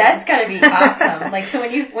great feeling. That's got to be awesome. So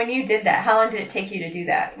when you did that, how long did it take you to do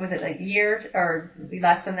that? Was it like a year or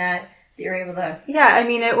less than that you were able to... Yeah,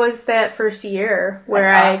 it was that first year where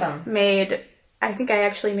That's awesome. I think I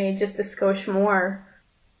actually made just a skosh more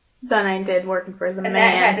than I did working for the man. And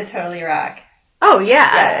that had to totally rock. Oh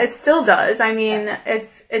yeah, it still does.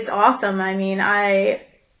 It's awesome. I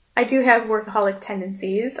do have workaholic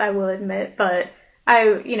tendencies, I will admit, but I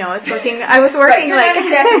was working right, you're like not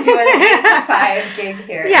exactly doing an 8 to 5 gig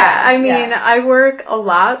here. I work a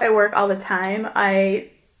lot. I work all the time. I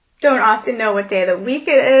don't often know what day of the week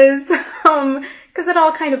it is, because it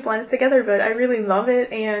all kind of blends together, but I really love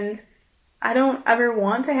it, and I don't ever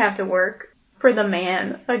want to have to work for the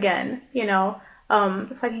man again,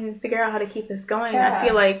 if I can figure out how to keep this going. I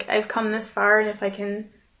feel like I've come this far, and if I can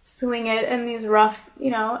swing it in these rough,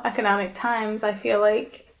 economic times, I feel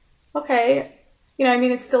like, okay, I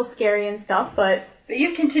mean, it's still scary and stuff, but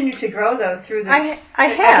you've continued to grow, though, through this I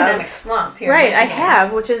have. economic slump here in Michigan. I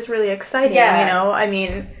have, which is really exciting, Yeah. I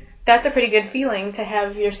mean, that's a pretty good feeling to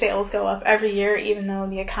have your sales go up every year, even though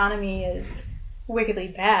the economy is wickedly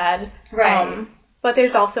bad. Right. But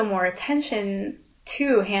there's also more attention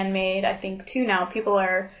to handmade, I think, too, now. People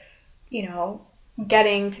are,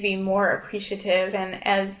 getting to be more appreciative, and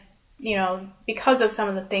as, because of some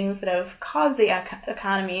of the things that have caused the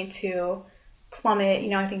economy to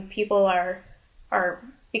plummet, I think people are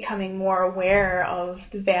becoming more aware of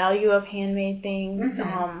the value of handmade things,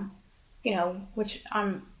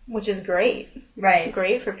 which is great. Right.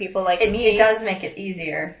 Great for people like me. It does make it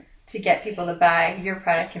easier to get people to buy your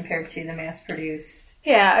product compared to the mass-produced.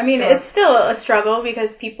 Yeah, I mean, it's still a struggle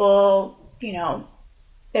because people,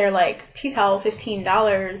 they're like, tea towel,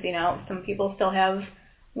 $15, some people still have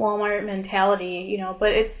Walmart mentality,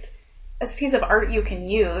 but it's a piece of art you can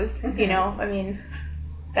use, I mean,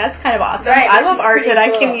 that's kind of awesome. Right, I love art that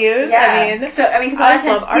cool. I can use. Yeah. Because a lot of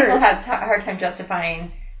times people art. have a hard time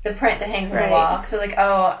justifying the print that hangs on the wall. So like,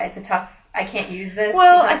 it's a tough, I can't use this.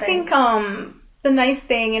 Well, I think the nice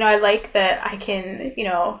thing, I like that I can,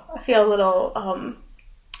 I feel a little,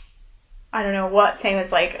 I don't know what, same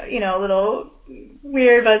as like, a little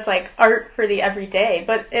weird, but it's like art for the everyday.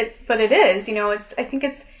 But it is, I think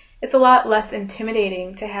it's a lot less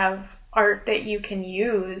intimidating to have art that you can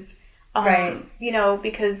use. Right.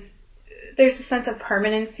 Because there's a sense of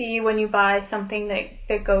permanency when you buy something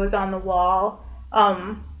that goes on the wall.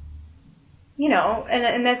 And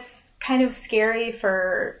that's kind of scary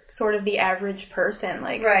for sort of the average person.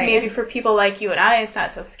 Like, maybe for people like you and I, it's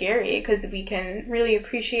not so scary because we can really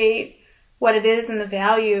appreciate what it is and the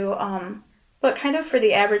value. But kind of for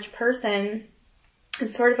the average person,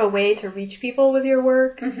 it's sort of a way to reach people with your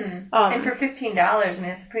work. Mm-hmm. And for $15, I mean,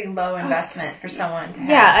 it's a pretty low investment for someone to have.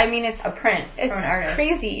 Yeah, I mean, it's a print from an artist. It's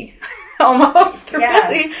crazy, almost,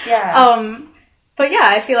 really. Yeah. But yeah,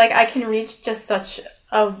 I feel like I can reach just such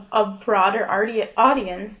a broader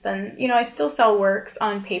audience than, I still sell works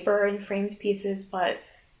on paper and framed pieces, but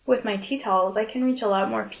with my tea towels, I can reach a lot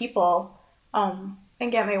more people,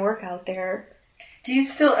 and get my work out there. Do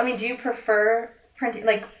you prefer printing,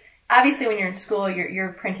 like, obviously when you're in school,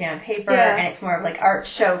 you're printing on paper, and it's more of like art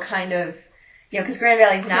show kind of, because Grand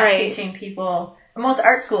Valley's not teaching people, most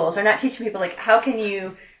art schools are not teaching people, like, how can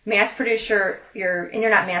you mass produce and you're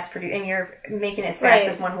not mass producing, and you're making it as fast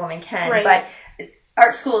as one woman can, but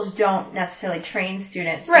art schools don't necessarily train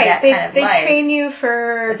students for that kind of life. They train you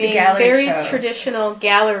for like being very traditional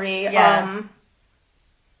gallery,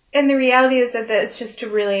 and the reality is that it's just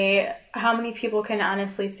really, how many people can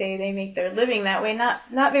honestly say they make their living that way?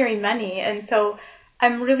 Not very many. And so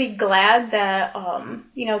I'm really glad that,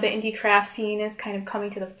 the indie craft scene is kind of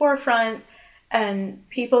coming to the forefront, and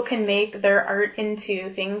people can make their art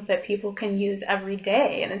into things that people can use every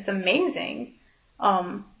day. And it's amazing.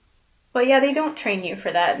 But yeah, they don't train you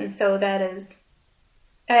for that. And so that is,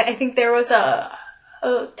 I think there was a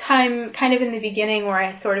time kind of in the beginning where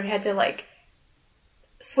I sort of had to like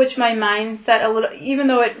switch my mindset a little, even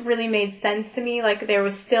though it really made sense to me. Like, there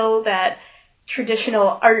was still that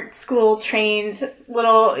traditional art school trained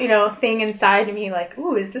little, thing inside of me, like,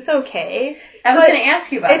 ooh, is this okay? I was going to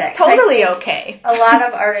ask you about that. It's totally okay. A lot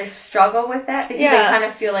of artists struggle with that because they kind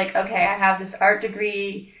of feel like, okay, I have this art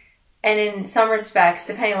degree, and in some respects,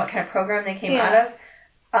 depending on what kind of program they came out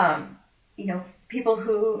of, people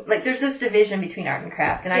who, like, there's this division between art and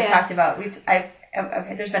craft, and I talked about,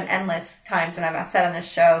 there's been endless times when I've said on this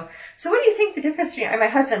show, so what do you think the difference between, and my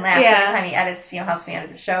husband laughs every time he edits, helps me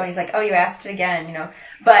edit the show, and he's like, oh, you asked it again,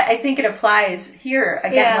 but I think it applies here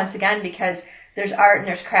again, once again, because there's art and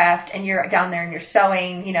there's craft, and you're down there and you're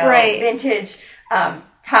sewing, vintage,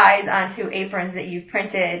 ties onto aprons that you've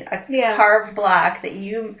printed, a carved block that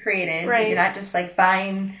you created, you're not just like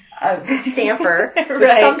buying a stamper,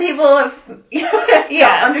 which some people have,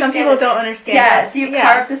 some people don't understand. Yeah, so you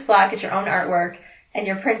carve this block, it's your own artwork, and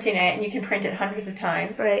you're printing it, and you can print it hundreds of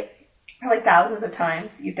times. Right. Probably thousands of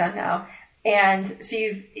times you've done now. And so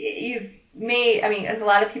you've made, as a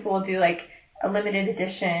lot of people will do like a limited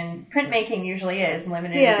edition, printmaking usually is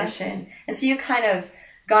limited edition. And so you kind of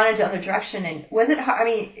gone into other direction, and was it hard,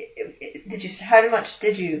 how much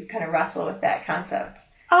did you kind of wrestle with that concept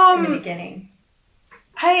in the beginning?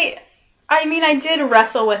 I did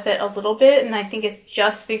wrestle with it a little bit, and I think it's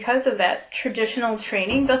just because of that traditional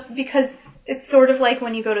training, just because it's sort of like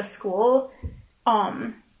when you go to school,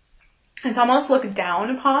 it's almost looked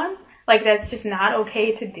down upon, like that's just not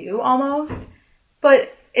okay to do almost,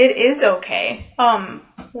 but it is okay.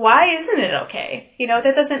 Why isn't it okay?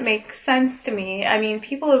 That doesn't make sense to me.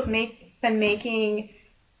 People have been making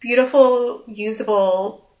beautiful,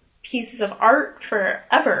 usable pieces of art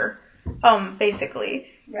forever, basically.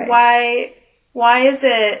 Right. Why is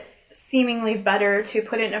it seemingly better to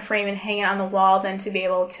put it in a frame and hang it on the wall than to be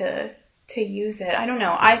able to use it? I don't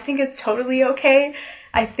know. I think it's totally okay.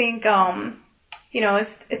 I think,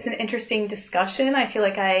 it's an interesting discussion. I feel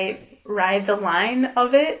like I ride the line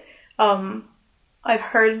of it. I've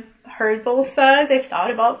heard both sides. I've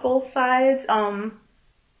thought about both sides.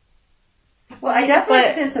 Well, I definitely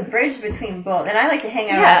think there's a bridge between both, and I like to hang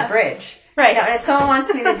out on the bridge. Right. And if someone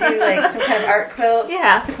wants me to do like some kind of art quilt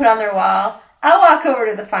to put on their wall, I'll walk over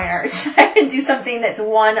to the fine art side and do something that's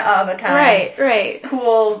one of a kind. Right.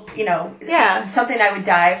 Cool, something I would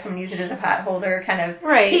dye if someone used it as a pot holder kind of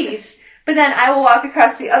piece. But then I will walk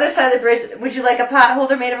across the other side of the bridge. Would you like a pot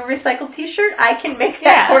holder made of a recycled t-shirt? I can make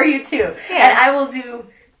that for you too. Yeah. And I will do,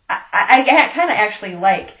 I kind of actually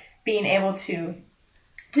like being able to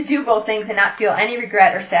do both things and not feel any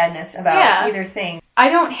regret or sadness about either thing. I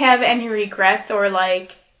don't have any regrets or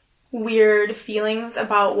like weird feelings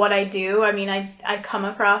about what I do. I mean, I come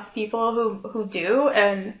across people who do,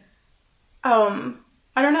 and I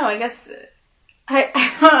don't know. I guess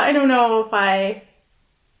I don't know if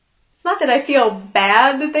it's not that I feel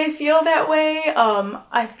bad that they feel that way.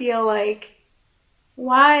 I feel like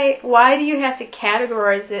why do you have to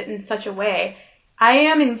categorize it in such a way? I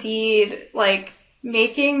am indeed like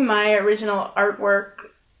making my original artwork,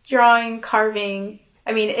 drawing, carving.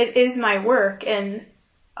 I mean, it is my work, and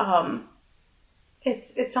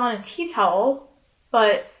it's on a tea towel,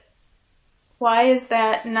 but why is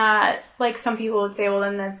that not, like some people would say, well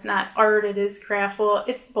then that's not art, it is craft. Well,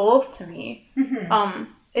 it's both to me. Mm-hmm.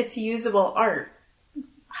 It's usable art.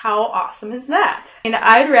 How awesome is that? And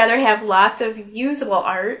I'd rather have lots of usable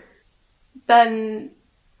art than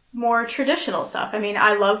more traditional stuff. I mean,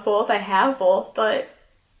 I love both, I have both, but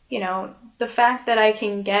the fact that I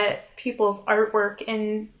can get people's artwork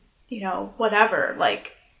in, whatever,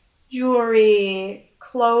 like jewelry,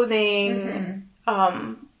 clothing,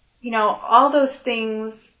 all those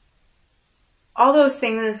things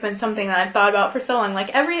has been something that I've thought about for so long. Like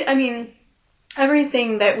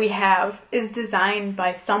everything that we have is designed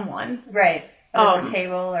by someone. Right. Whether it's a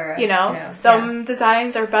table or some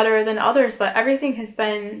designs are better than others, but everything has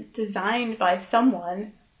been designed by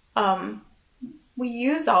someone. We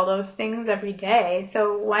use all those things every day,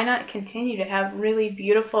 so why not continue to have really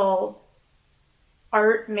beautiful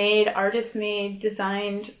artist-made,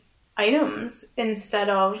 designed items instead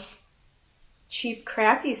of cheap,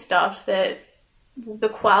 crappy stuff that the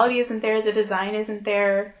quality isn't there, the design isn't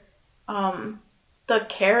there, the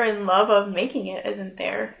care and love of making it isn't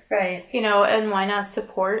there. Right. And why not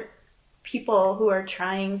support people who are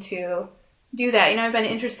trying to do that? I've been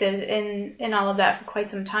interested in all of that for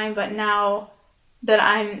quite some time, but now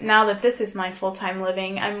that this is my full-time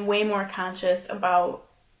living, I'm way more conscious about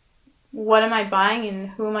what am I buying and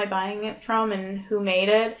who am I buying it from and who made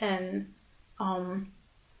it, and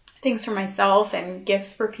things for myself and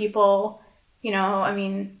gifts for people. I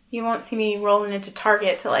mean, you won't see me rolling into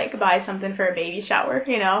Target to like buy something for a baby shower,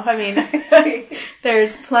 I mean,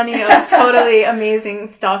 there's plenty of totally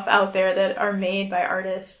amazing stuff out there that are made by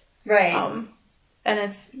artists. Right. And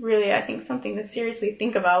it's really, I think, something to seriously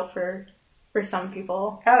think about for some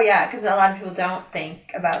people. Oh yeah, because a lot of people don't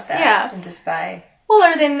think about that. Yeah. And just buy. Well,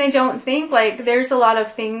 or then they don't think, like, there's a lot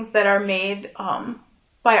of things that are made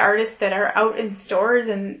by artists that are out in stores,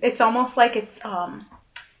 and it's almost like it's,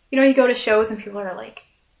 you go to shows and people are like,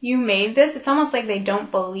 you made this? It's almost like they don't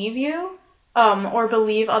believe you, or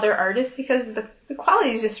believe other artists, because the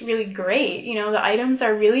quality is just really great. The items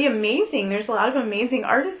are really amazing. There's a lot of amazing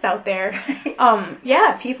artists out there.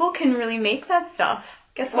 Yeah, people can really make that stuff.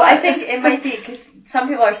 Guess what? Well, I think it might be because some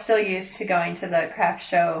people are still used to going to the craft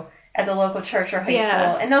show at the local church or high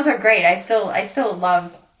school, and those are great. I still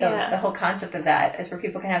love those. The whole concept of that is where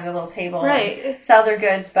people can have their little table and sell their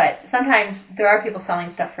goods, but sometimes there are people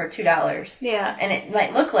selling stuff for $2. Yeah. And it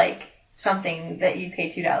might look like something that you'd pay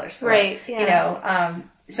 $2 for. Right. Yeah.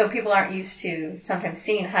 So people aren't used to sometimes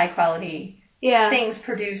seeing high quality things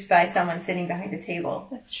produced by someone sitting behind a table.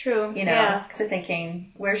 That's true. Because they're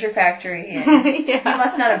thinking, where's your factory? And you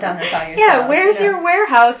must not have done this all yourself. Yeah, where's your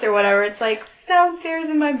warehouse or whatever? It's like, it's downstairs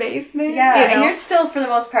in my basement. Yeah, and you're still, for the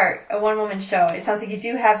most part, a one-woman show. It sounds like you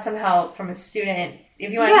do have some help from a student.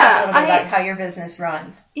 If you want to talk a little bit about how your business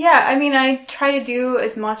runs. Yeah, I mean, I try to do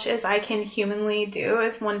as much as I can humanly do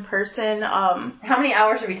as one person. How many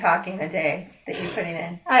hours are we talking a day that you're putting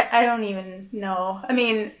in? I don't even know. I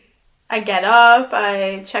mean, I get up,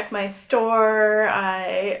 I check my store,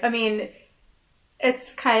 I mean,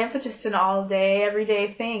 it's kind of just an all-day,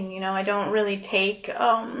 everyday thing, I don't really take,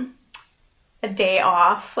 a day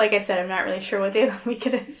off. Like I said, I'm not really sure what day of the week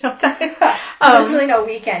it is sometimes. So there's really no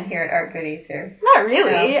weekend here at Art Goodies here. Not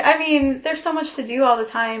really. I mean, there's so much to do all the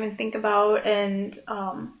time and think about, and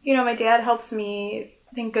you know, my dad helps me,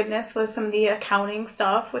 thank goodness, with some of the accounting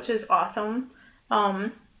stuff, which is awesome.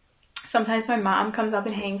 Sometimes my mom comes up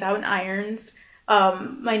and hangs out and irons.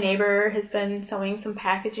 My neighbor has been sewing some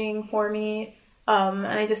packaging for me, and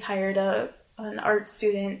I just hired an art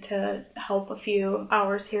student to help a few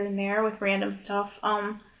hours here and there with random stuff.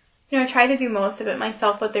 You know, I try to do most of it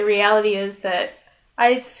myself, but the reality is that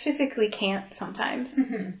I just physically can't sometimes.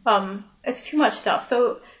 It's too much stuff.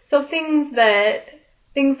 So things that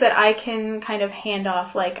I can kind of hand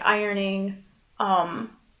off, like ironing,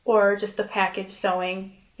 or just the package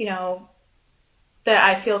sewing, you know, that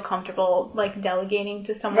I feel comfortable like delegating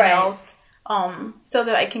to someone else, so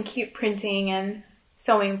that I can keep printing and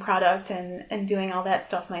sewing product and doing all that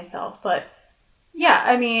stuff myself. But yeah,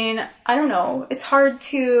 I mean, I don't know. It's hard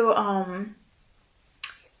to,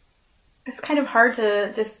 it's kind of hard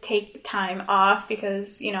to just take time off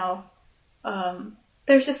because, you know,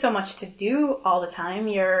 there's just so much to do all the time.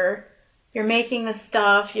 You're making the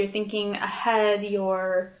stuff, you're thinking ahead,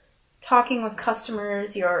 you're talking with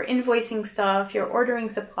customers, you're invoicing stuff, you're ordering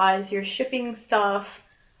supplies, you're shipping stuff,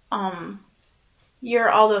 you're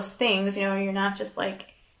all those things, you know, you're not just like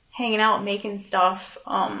hanging out making stuff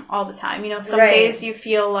all the time. You know, some days you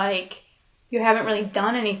feel like you haven't really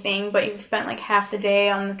done anything, but you've spent like half the day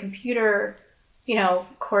on the computer, you know,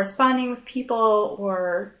 corresponding with people,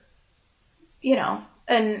 or, you know,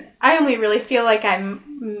 and I only really feel like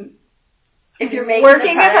I'm if you're making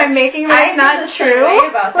working if I'm making it. It's not true. I feel the same way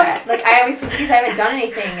about that. Like, I always think, geez, I haven't done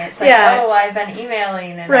anything. It's like, oh, well, I've been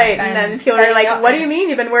emailing and right, and then people are like, what do you mean?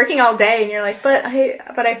 You've been working all day, and you're like, but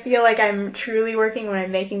I feel like I'm truly working when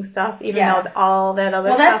I'm making stuff, even though all that other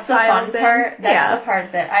stuff. Well, that's the fun part. That's the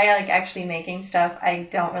part that I like actually making stuff. I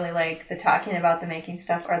don't really like the talking about the making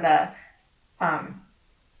stuff or the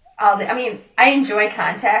I mean, I enjoy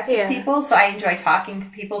contact with people, so I enjoy talking to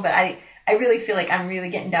people, but I really feel like I'm really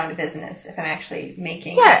getting down to business if I'm actually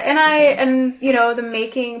making. Yeah, and you know, the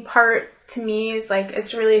making part to me is like,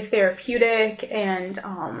 it's really therapeutic and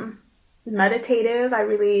meditative. I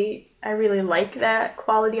really like that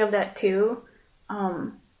quality of that too.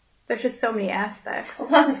 There's just so many aspects. Well,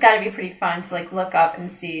 plus it's got to be pretty fun to like look up and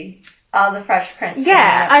see all the fresh prints.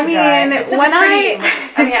 Yeah, I mean, I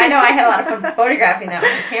know I had a lot of fun photographing that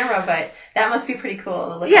with the camera, but that must be pretty cool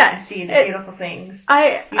to look at and see the beautiful things.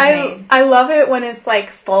 I love it when it's like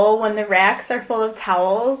full, when the racks are full of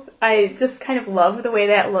towels. I just kind of love the way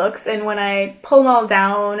that looks, and when I pull them all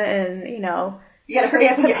down and, you know, you gotta hurry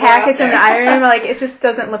up and to package them and iron them, like, it just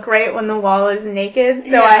doesn't look right when the wall is naked,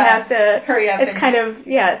 so I have to hurry up. It's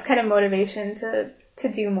kind of motivation to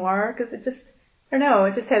do more, because it just, I don't know,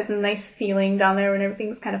 it just has a nice feeling down there when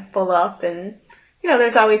everything's kind of full up, and, you know,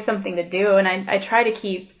 there's always something to do, and I try to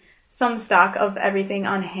keep some stock of everything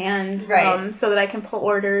on hand, so that I can pull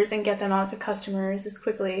orders and get them out to customers as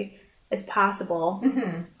quickly as possible.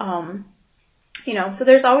 You know, so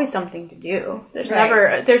there's always something to do. There's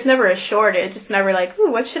never a shortage. It's never like,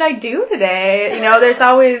 ooh, what should I do today? You know, there's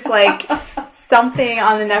always like something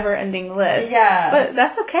on the never-ending list. Yeah. But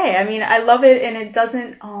that's okay. I mean, I love it, and it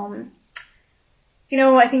doesn't, you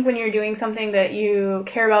know, I think when you're doing something that you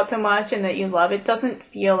care about so much and that you love, it doesn't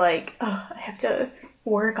feel like, oh, I have to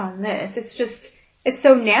work on this. It's just, it's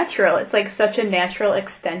so natural. It's like such a natural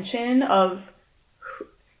extension of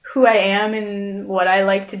who I am and what I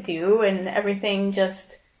like to do, and everything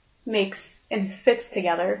just makes and fits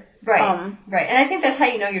together. Right. And I think that's how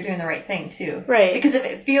you know you're doing the right thing too. Right. Because if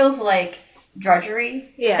it feels like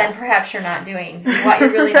drudgery, then perhaps you're not doing what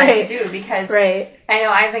you're really meant to do, because I know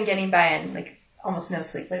I've been getting by on like almost no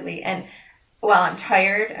sleep lately, and while I'm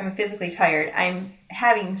tired, I'm physically tired, I'm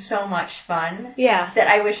having so much fun that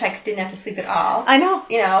I wish I didn't have to sleep at all. I know.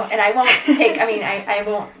 You know, and I won't take, I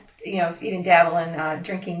won't, you know, even dabble in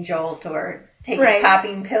drinking Jolt or taking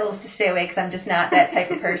popping pills to stay awake, because I'm just not that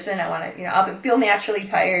type of person. I want to, you know, I'll feel naturally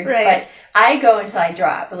tired, but I go until I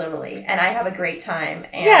drop, literally, and I have a great time.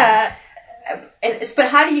 And, but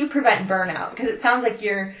how do you prevent burnout? Because it sounds like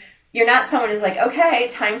you're not someone who's like, okay,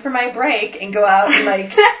 time for my break, and go out and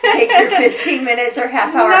like take your 15 minutes or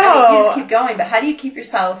half hour. I mean, you just keep going. But how do you keep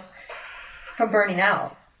yourself from burning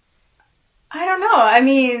out? I don't know. I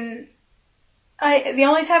mean, the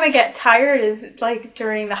only time I get tired is like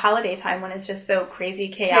during the holiday time, when it's just so crazy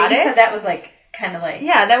chaotic. Yeah, you said that was like kind of like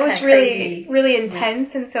that was really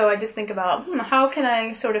intense, and so I just think about how can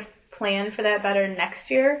I sort of plan for that better next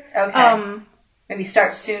year. Okay. maybe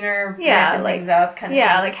start sooner, ramping things up, kind of thing.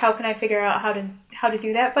 thing. Like how can I figure out how to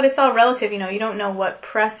do that? But it's all relative, you know. You don't know what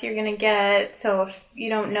press you're going to get, so if you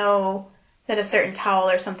don't know that a certain towel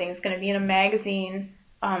or something is going to be in a magazine,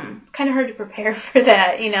 kind of hard to prepare for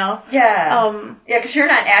that, you know. Yeah. Because you're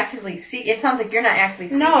not actively it sounds like you're not actively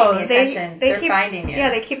seeking the attention. They're finding you. Yeah,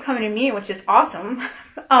 they keep coming to me, which is awesome.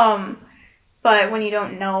 But when you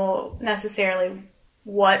don't know necessarily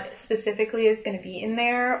what specifically is going to be in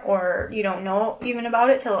there, or you don't know even about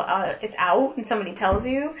it till it's out and somebody tells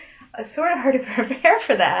you, it's sort of hard to prepare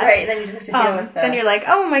for that. Right, then you just have to deal with that. Then you're like,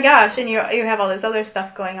 oh my gosh, and you have all this other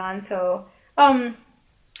stuff going on. So, I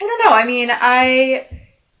don't know. I mean,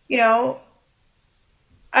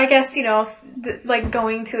 I guess, like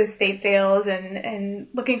going to estate sales and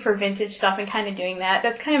looking for vintage stuff and kind of doing that.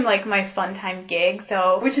 That's kind of like my fun time gig.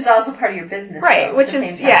 So, which is also part of your business, right? Though, which is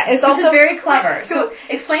it's also very clever. So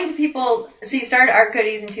explain to people. So you started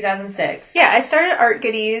ArtGoodies in 2006. Yeah, I started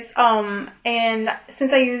ArtGoodies. And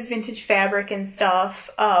since I use vintage fabric and stuff,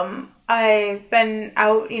 I've been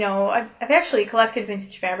out. I've actually collected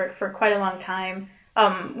vintage fabric for quite a long time.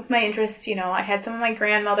 With my interest, I had some of my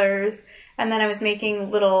grandmother's. And then I was making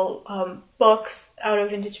little books out of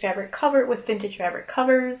vintage fabric with vintage fabric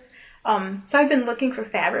covers. So I've been looking for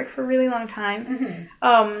fabric for a really long time.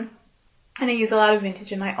 Mm-hmm. And I use a lot of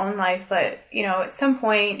vintage in my own life. But, at some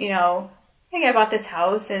point, I think I bought this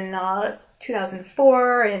house in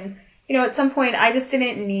 2004. And, at some point I just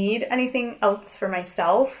didn't need anything else for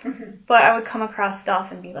myself. Mm-hmm. But I would come across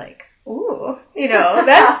stuff and be like, ooh,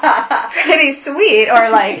 that's pretty sweet, or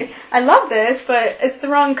like, I love this, but it's the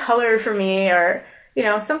wrong color for me, or,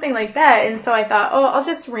 something like that. And so I thought, I'll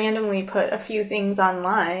just randomly put a few things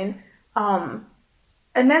online. And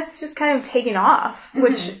that's just kind of taken off, mm-hmm.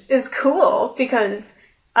 which is cool because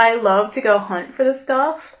I love to go hunt for the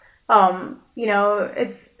stuff.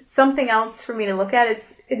 It's something else for me to look at.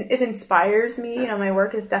 It inspires me. My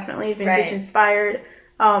work is definitely vintage inspired.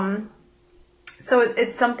 So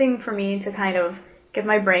it's something for me to kind of give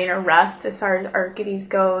my brain a rest as far as ArtGoodies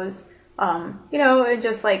goes. And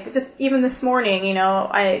just even this morning,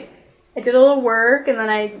 I did a little work and then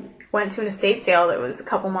I went to an estate sale that was a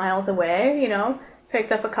couple miles away,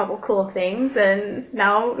 picked up a couple cool things, and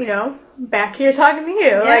now, back here talking to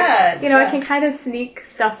you. Yeah, I can kind of sneak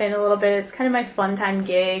stuff in a little bit. It's kind of my fun time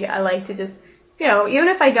gig. I like to just, even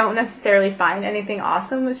if I don't necessarily find anything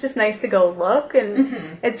awesome, it's just nice to go look, and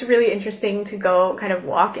mm-hmm. it's really interesting to go kind of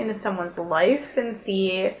walk into someone's life and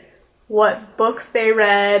see what books they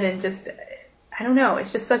read, and just, I don't know,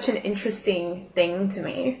 it's just such an interesting thing to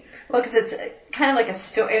me. Well, because it's kind of like a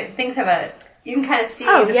story. Things have you can kind of see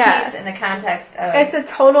the piece in the context of it's a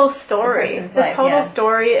total story. It's a total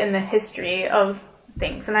story in the history of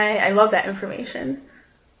things, and I love that information.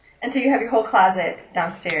 And so you have your whole closet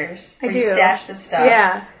downstairs where you do. stash this stuff.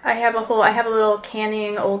 Yeah, I have a little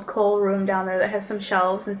canning old coal room down there that has some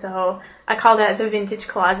shelves, and so I call that the vintage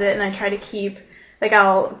closet, and I try to keep,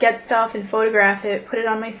 I'll get stuff and photograph it, put it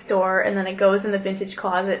on my store, and then it goes in the vintage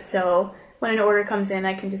closet, so when an order comes in,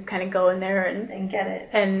 I can just kind of go in there and get it.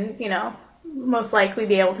 And, most likely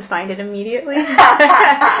be able to find it immediately.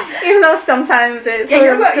 Even though sometimes it sort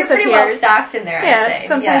of disappears. You're pretty well stocked in there, I'd say.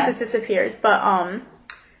 Sometimes it disappears, but,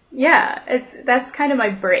 that's kind of my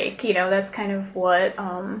break, that's kind of what,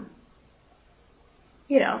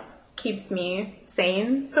 keeps me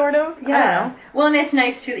sane, sort of. Yeah. I don't know. Well, and it's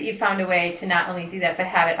nice, too, that you found a way to not only do that, but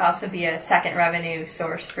have it also be a second revenue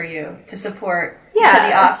source for you to support the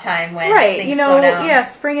off time when things slow down. Yeah,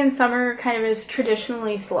 spring and summer kind of is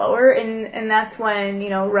traditionally slower, and that's when,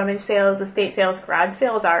 rummage sales, estate sales, garage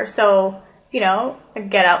sales are. So, I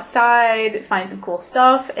get outside, find some cool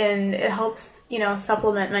stuff, and it helps,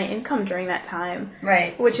 supplement my income during that time.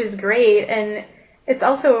 Right. Which is great, and it's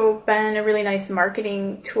also been a really nice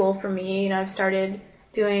marketing tool for me. I've started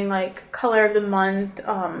doing color of the month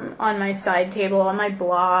on my side table on my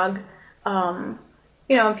blog.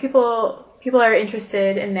 People are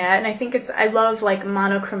interested in that, and I think I love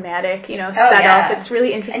monochromatic setup. Yeah. It's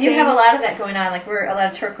really interesting. And you have a lot of that going on. We're a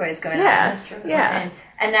lot of turquoise going on.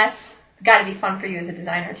 And that's got to be fun for you as a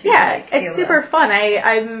designer too. Yeah, it's super fun.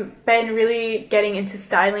 I've been really getting into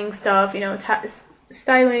styling stuff.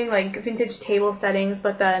 Styling vintage table settings,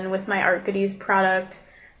 but then with my ArtGoodies product,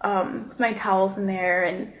 my towels in there,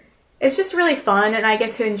 and it's just really fun, and I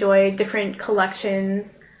get to enjoy different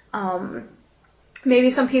collections, maybe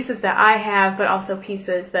some pieces that I have, but also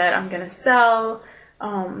pieces that I'm gonna sell.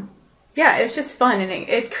 It's just fun, and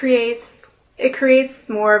it creates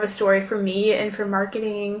more of a story for me and for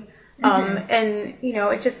marketing. Mm-hmm. And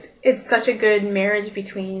it's such a good marriage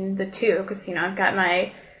between the two, because I've got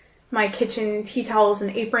my kitchen tea towels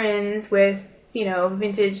and aprons with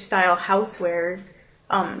vintage style housewares,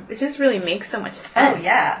 it just really makes so much sense. Oh,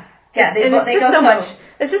 yeah. Yeah,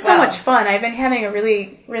 it's just so much fun. I've been having a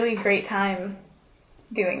really, really great time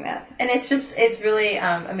doing that. And it's really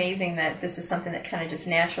amazing that this is something that kind of just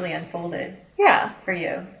naturally unfolded. Yeah. For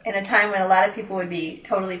you. In a time when a lot of people would be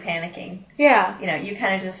totally panicking. Yeah. You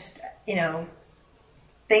kind of just,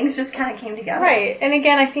 things just kind of came together. Right. And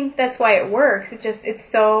again, I think that's why it works. It's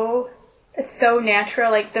so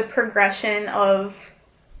natural, like the progression of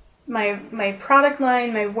my product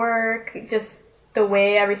line, my work, just the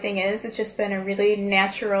way everything is. It's just been a really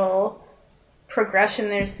natural progression.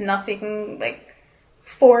 There's nothing like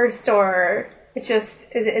forced or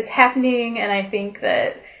it's happening. And I think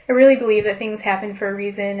that I really believe that things happen for a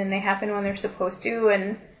reason and they happen when they're supposed to.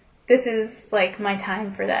 And this is like my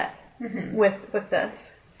time for that with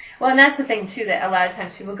this. Well, and that's the thing, too, that a lot of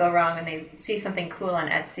times people go wrong and they see something cool on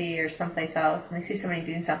Etsy or someplace else, and they see somebody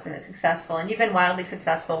doing something that's successful. And you've been wildly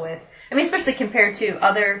successful with, especially compared to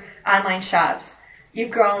other online shops.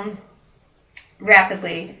 You've grown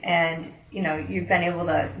rapidly, and, you've been able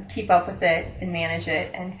to keep up with it and manage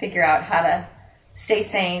it and figure out how to stay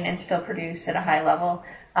sane and still produce at a high level.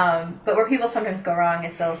 But where people sometimes go wrong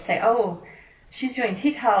is they'll say, oh, she's doing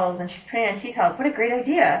tea towels and she's printing on tea towels. What a great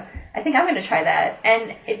idea. I think I'm going to try that.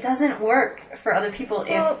 And it doesn't work for other people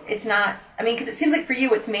if it's not, because it seems like for you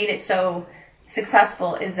what's made it so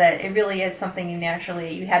successful is that it really is something you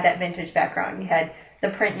had that vintage background. You had the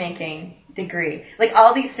printmaking degree. Like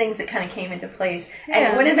all these things that kind of came into place. Yeah.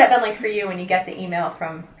 And what has that been like for you when you get the email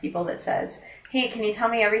from people that says, hey, can you tell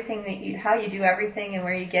me everything how you do everything and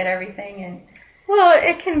where you get everything? And well,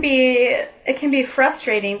 it can be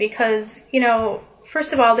frustrating because,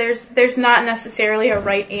 first of all, there's not necessarily a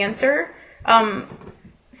right answer.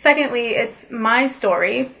 Secondly, it's my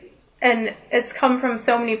story, and it's come from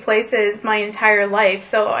so many places my entire life,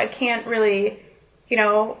 so I can't really,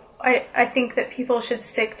 I think that people should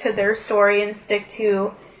stick to their story and stick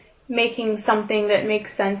to making something that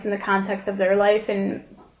makes sense in the context of their life and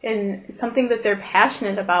something that they're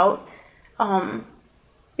passionate about.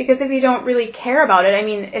 Because if you don't really care about it,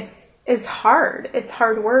 it's hard. It's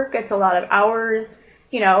hard work. It's a lot of hours.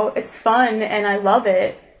 It's fun and I love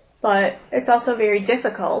it, but it's also very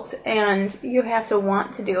difficult and you have to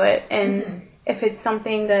want to do it. And if it's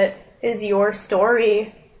something that is your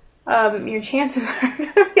story, your chances are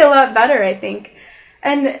going to be a lot better, I think.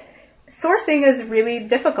 And sourcing is really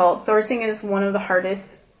difficult. Sourcing is one of the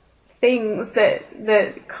hardest things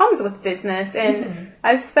that comes with business. And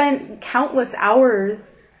I've spent countless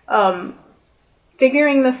hours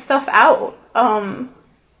figuring this stuff out.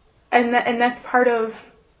 And that's part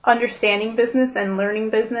of understanding business and learning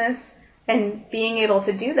business and being able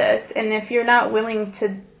to do this. And if you're not willing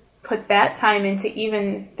to put that time into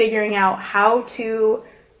even figuring out how to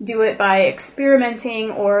do it by experimenting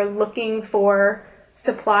or looking for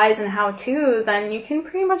supplies and how to, then you can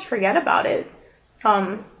pretty much forget about it.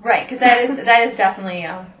 Right, because that is definitely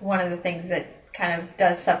one of the things that kind of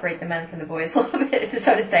does separate the men from the boys a little bit,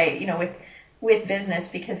 so to say, with business,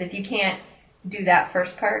 because if you can't do that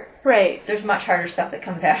first part, right, there's much harder stuff that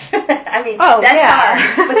comes after that. Hard,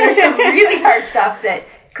 but there's some really hard stuff that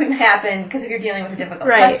couldn't happen because if you're dealing with a difficult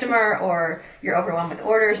customer or you're overwhelmed with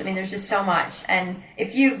orders. There's just so much, and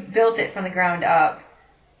if you've built it from the ground up,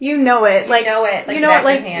 you know it, like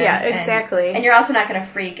yeah, exactly, and you're also not going to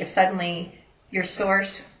freak if suddenly your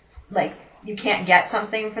source, like, you can't get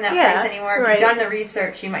something from that place anymore. If you've done the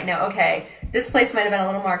research, you might know, okay, this place might have been a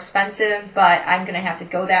little more expensive, but I'm going to have to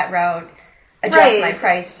go that route, adjust my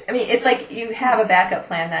price. It's like you have a backup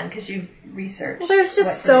plan then because you've researched. Well, there's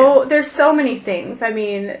just there's so many things.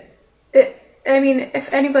 If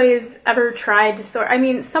anybody's ever tried to sort,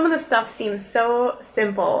 some of the stuff seems so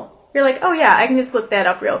simple. You're like, oh yeah, I can just look that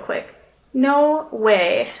up real quick. No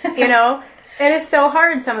way, It is so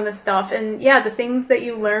hard, some of the stuff. And yeah, the things that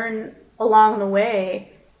you learn along the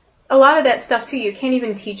way, a lot of that stuff too, you can't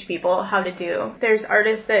even teach people how to do. There's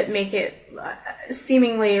artists that make it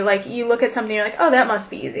seemingly like you look at something, you're like, oh, that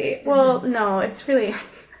must be easy. Well, no, it's really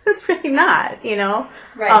not, Right,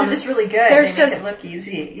 they're just really good. They make it look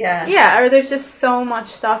easy, yeah. Yeah, or there's just so much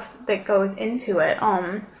stuff that goes into it.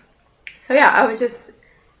 So yeah, I would just,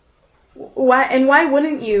 why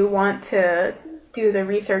wouldn't you want to do the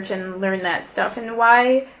research and learn that stuff? And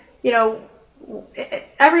why,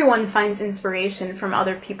 everyone finds inspiration from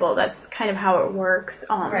other people. That's kind of how it works.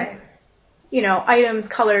 Items,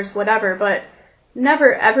 colors, whatever, but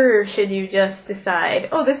never ever should you just decide,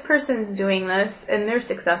 oh, this person's doing this and they're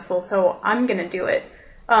successful, so I'm going to do it.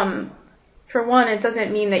 For one, it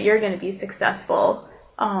doesn't mean that you're going to be successful.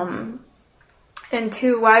 And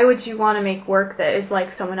two, why would you want to make work that is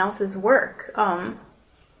like someone else's work?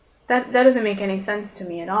 That doesn't make any sense to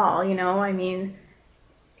me at all, you know? I mean,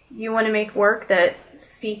 you want to make work that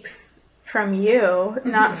speaks from you,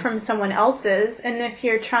 not from someone else's. And if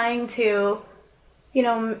you're trying to, you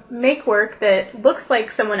know, make work that looks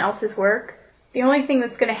like someone else's work, the only thing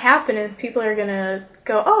that's going to happen is people are going to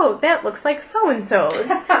go, oh, that looks like so-and-so's.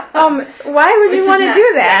 Why would you want to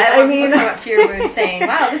do that? I mean, come up to your booth saying,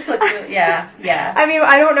 wow, this looks really, yeah. I mean,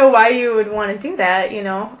 I don't know why you would want to do that, you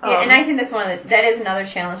know. Yeah, and I think that's that is another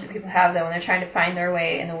challenge that people have, though, when they're trying to find their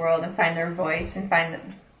way in the world and find their voice and find the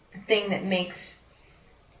thing that makes,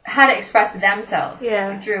 how to express themselves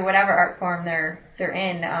through whatever art form they're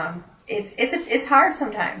in. It's hard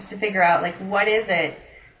sometimes to figure out, like, what is it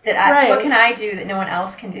that what can I do that no one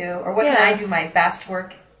else can do, or what can I do my best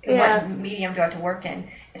work? What medium do I have to work in?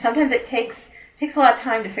 And sometimes it takes a lot of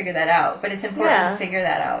time to figure that out, but it's important to figure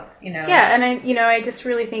that out, you know. Yeah, and I just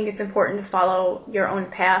really think it's important to follow your own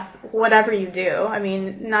path, whatever you do. I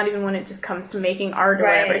mean, not even when it just comes to making art or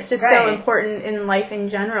whatever. It's just so important in life in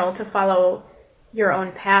general to follow your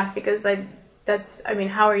own path, because how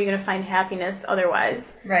are you going to find happiness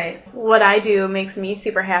otherwise? Right. What I do makes me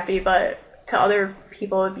super happy, but to other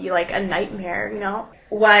people it'd be like a nightmare, you know?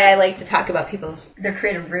 Why I like to talk about their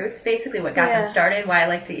creative roots, basically what got them started, why I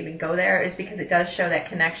like to even go there, is because it does show that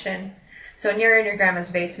connection. So when you're in your grandma's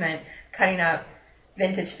basement cutting up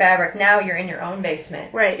vintage fabric, now you're in your own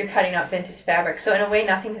basement. Right. You're cutting up vintage fabric. So in a way,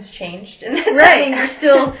 nothing has changed. And that's I mean, you're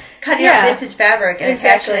still cutting up vintage fabric and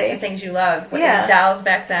attaching it to things you love. When it was dolls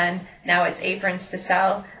back then, now it's aprons to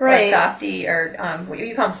sell, or softy, or what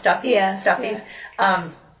you call them, stuffies. Yeah.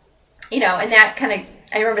 You know, and that kind of,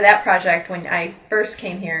 I remember that project when I first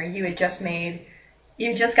came here, you had just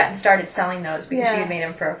gotten started selling those because you had made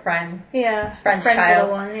them for a friend, friend's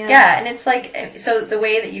child. One, and it's like, so the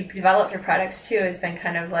way that you've developed your products too has been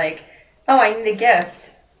kind of like, oh, I need a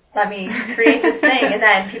gift, let me create this thing, and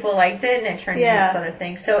then people liked it and it turned into this other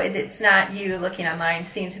thing. So it's not you looking online,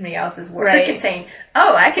 seeing somebody else's work and saying,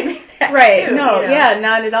 oh, I can make that too. No, you know?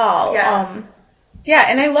 Not at all. Yeah,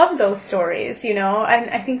 and I love those stories, you know,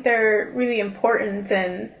 and I think they're really important,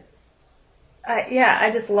 and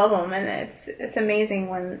I just love them, and it's amazing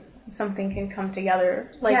when something can come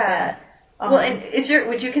together like that. Well, and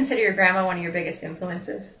would you consider your grandma one of your biggest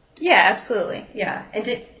influences? Yeah, absolutely. Yeah, and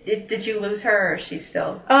did you lose her, or is she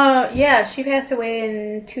still? Yeah, she passed away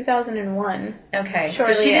in 2001. Okay,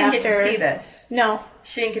 so she didn't get to see this. No,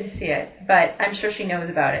 she didn't get to see it, but I'm sure she knows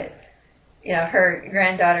about it. You know, her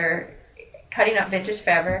granddaughter cutting up vintage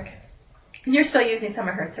fabric, and you're still using some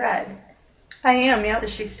of her thread. I am, yeah. So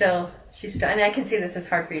she's still, and I can see this is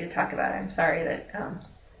hard for you to talk about. I'm sorry that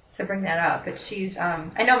to bring that up, but she's.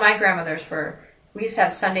 I know my grandmothers we used to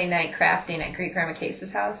have Sunday night crafting at Great Grandma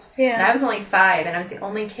Case's house. Yeah. And I was only 5, and I was the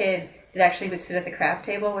only kid that actually would sit at the craft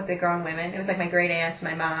table with the grown women. It was like my great aunts,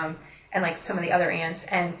 my mom, and like some of the other aunts,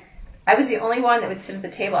 and I was the only one that would sit at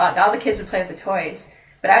the table. All the kids would play with the toys,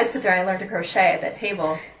 but I would sit there and I learned to crochet at that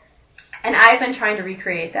table. And I've been trying to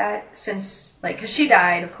recreate that since, like, because she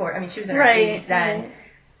died, of course. I mean, she was in her 80s then. Right.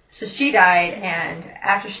 So she died, and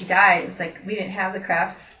after she died, it was like we didn't have the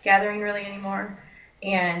craft gathering really anymore.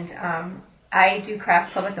 And I do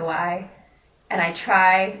craft club at the Y, and I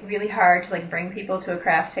try really hard to, like, bring people to a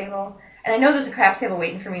craft table. And I know there's a craft table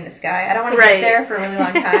waiting for me in the sky. I don't want to get there for a really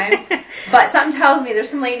long time. But something tells me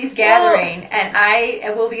there's some ladies gathering, and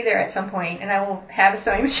I will be there at some point, and I will have a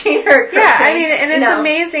sewing machine or crochet. Yeah, I mean, and it's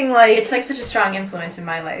amazing, like... It's, like, such a strong influence in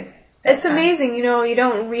my life. It's amazing, you know, you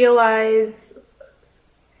don't realize,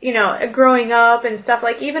 you know, growing up and stuff.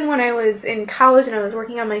 Like, even when I was in college and I was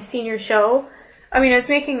working on my senior show, I mean, I was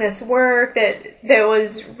making this work that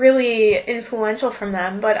was really influential from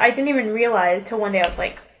them, but I didn't even realize till one day I was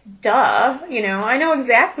like, duh, you know, I know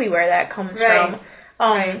exactly where that comes from.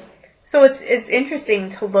 So it's interesting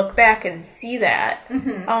to look back and see that.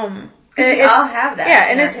 Mm-hmm. We all have that. Yeah,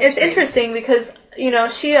 and it's interesting because, you know,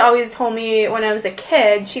 she always told me when I was a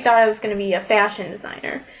kid, she thought I was going to be a fashion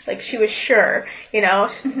designer. Like, she was sure, you know.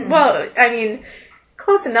 Mm-hmm. Well, I mean,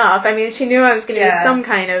 close enough. I mean, she knew I was going to be some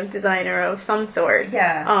kind of designer of some sort.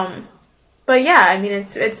 Yeah. But yeah, I mean,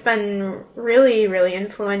 it's been really, really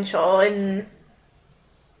influential, and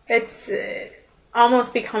it's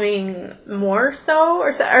almost becoming more so,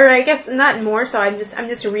 or I guess not more so. I'm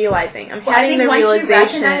just realizing. I'm having the realization.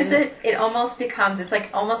 Once you recognize it, it almost becomes. It's like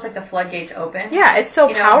almost like the floodgates open. Yeah, it's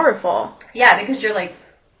so powerful. Yeah, because you're like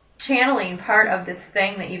channeling part of this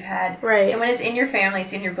thing that you've had. Right. And when it's in your family,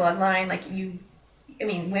 it's in your bloodline. Like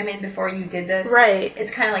women before you did this. Right.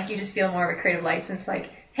 It's kind of like you just feel more of a creative license. Like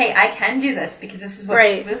hey, I can do this because this is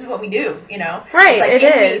what we do, you know? Right, it's like,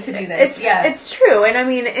 it is. Me to do this. It's true. And I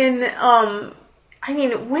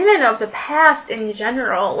mean, women of the past in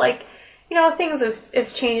general, like, you know, things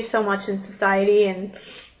have changed so much in society, and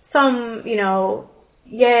some, you know,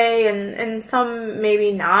 yay, and some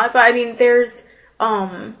maybe not. But I mean, there's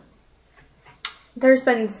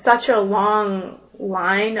been such a long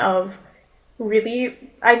line of really,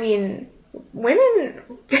 I mean, women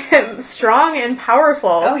strong and powerful.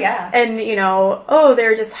 Oh, yeah. And, you know,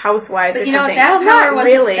 they're just housewives but, or something.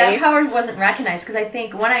 That power wasn't recognized, because I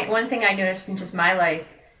think one thing I noticed in just my life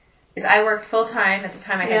is I worked full-time. At the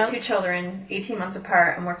time, I had 2 children, 18 months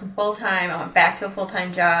apart. I'm working full-time. I went back to a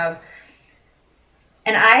full-time job.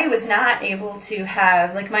 And I was not able to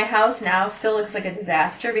have, like, my house now still looks like a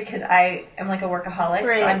disaster because I am like a workaholic,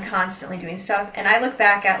 so I'm constantly doing stuff. And I look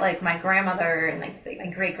back at, like, my grandmother and, like, my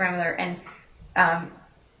great-grandmother, and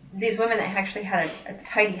these women that actually had a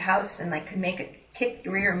tidy house and, like, could make a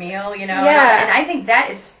kick-rear meal, you know? Yeah. And I think that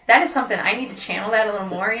is something I need to channel that a little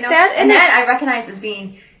more, you know? That I recognize as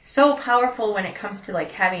being so powerful when it comes to,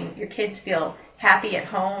 like, having your kids feel happy at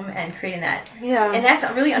home and creating that. Yeah. And that's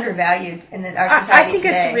really undervalued in our society I think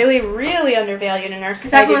today. it's really, really undervalued in our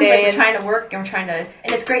society today. Like, we're trying to work and and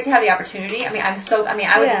it's great to have the opportunity. I mean,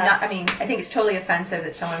 I think it's totally offensive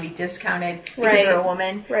that someone would be discounted because they're a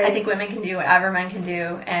woman. Right. I think women can do whatever men can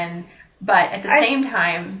do, but at the same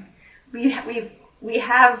time, you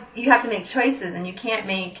have to make choices, and you can't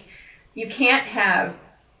be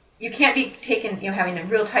taking, you know, having a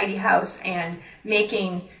real tidy house and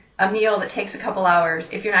making a meal that takes a couple hours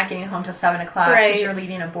if you're not getting home till 7 o'clock because you're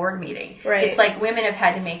leading a board meeting. Right. It's like women have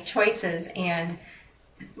had to make choices, and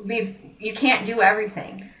you can't do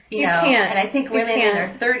everything. You know? Can't. And I think women in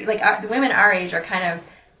their 30s, like the women our age, are kind of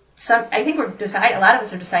I think a lot of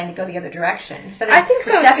us are deciding to go the other direction instead of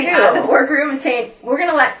stepping out of the boardroom and saying we're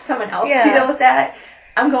going to let someone else deal with that.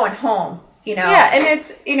 I'm going home. You know. Yeah, and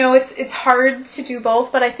it's hard to do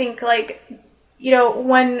both, but I think, like, you know,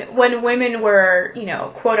 when women were, you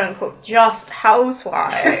know, quote unquote, just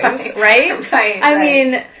housewives, right? I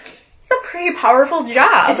mean, it's a pretty powerful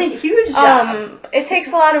job. It's a huge job. It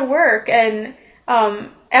takes a lot of work, and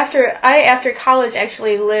after college,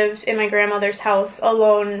 actually lived in my grandmother's house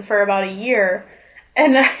alone for about a year,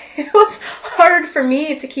 and it was hard for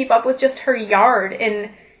me to keep up with just her yard, and,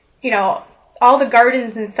 you know, all the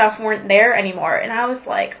gardens and stuff weren't there anymore, and I was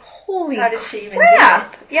like, holy crap. How does she even do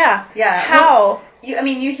it? Yeah. How? Well,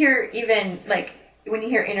 you hear, even, like, when you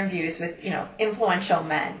hear interviews with, you know, influential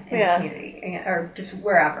men in the community, or just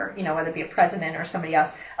wherever, you know, whether it be a president or somebody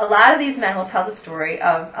else, a lot of these men will tell the story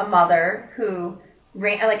of a mother who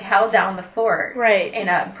held down the fort in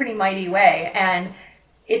a pretty mighty way, and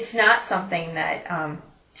it's not something that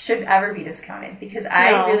should ever be discounted, because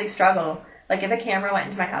I really struggle. Like, if a camera went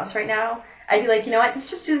into my house right now, I'd be like, you know what, let's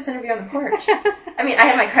just do this interview on the porch. I mean, I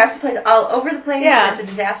have my crafty plates all over the place, and it's a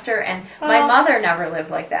disaster, and my mother never lived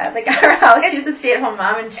like that. Like, our house, she was a stay-at-home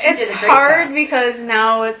mom, and she did a great job. It's hard because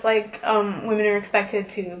now it's like, women are expected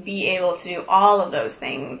to be able to do all of those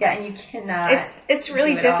things. Yeah, and you cannot. It's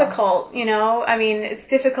really difficult, you know? I mean, it's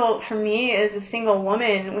difficult for me as a single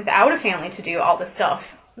woman without a family to do all the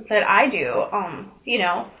stuff that I do, you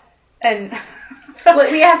know, and...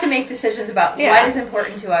 Well, we have to make decisions about what is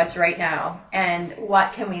important to us right now and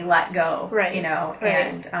what can we let go, you know,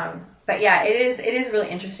 and, but yeah, it is a really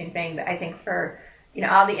interesting thing that I think for, you know,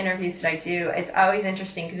 all the interviews that I do, it's always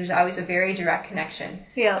interesting because there's always a very direct connection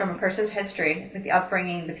from a person's history, like the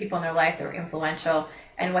upbringing, the people in their life that were influential,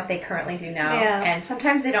 and what they currently do now. Yeah. And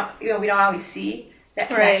sometimes we don't always see that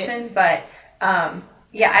connection, but,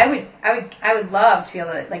 yeah, I would love to be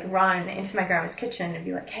able to, like, run into my grandma's kitchen and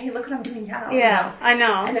be like, hey, look what I'm doing now. Yeah, you know? I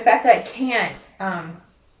know. And the fact that I can't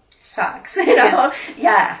sucks, you know?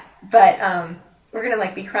 Yeah, but we're gonna,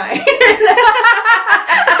 like, be crying.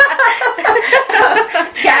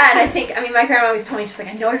 Yeah, and I think, my grandma always told me, she's like,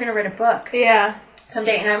 I know you're gonna write a book. Yeah.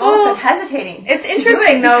 Someday, and I'm also hesitating. It's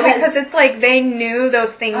interesting, though, because it's like they knew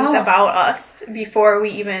those things about us before we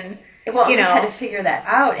even... Well, we had to figure that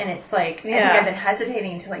out, and it's like, I think I've been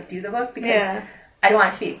hesitating to, like, do the book because I don't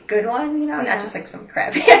want it to be a good one, you know, not just, like, some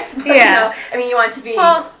crappy ass book, you know? I mean, you want it to be...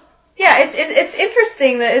 Well, yeah, it's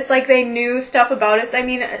interesting that it's like they knew stuff about us. I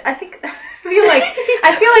mean, I feel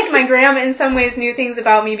like my grandma in some ways knew things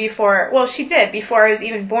about me before, well, she did, before I was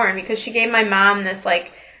even born, because she gave my mom this,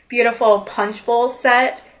 like, beautiful punch bowl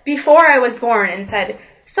set before I was born and said,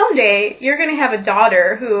 someday you're going to have a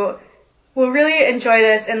daughter who... will really enjoy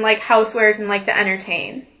this and like housewares and like to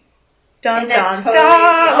entertain. Dun dun dun!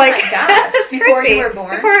 Oh my gosh! Before you were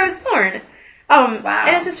born? Before I was born. Wow.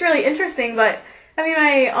 And it's just really interesting. But I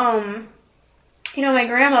mean, my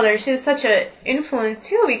grandmother, she was such an influence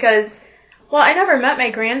too because, well, I never met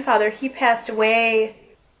my grandfather. He passed away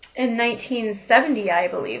in 1970, I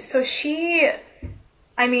believe. So she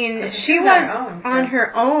was on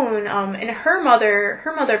her own, and her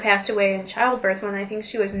mother passed away in childbirth when I think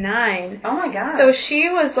she was 9. Oh my God. So she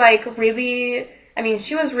was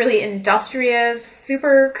she was really industrious,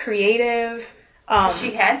 super creative.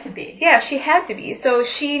 She had to be. Yeah, she had to be. So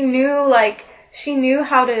she knew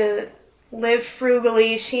how to live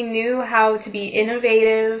frugally. She knew how to be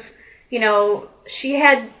innovative. She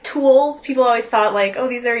had tools. People always thought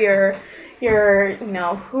these are your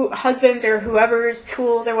husbands or whoever's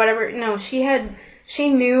tools or whatever. No, she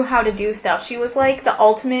knew how to do stuff. She was like the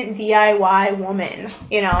ultimate DIY woman,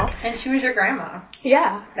 And she was your grandma.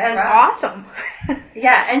 Yeah, That's awesome.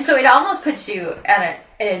 Yeah, and so it almost puts you at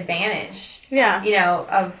an advantage. Yeah.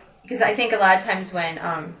 Because I think a lot of times when,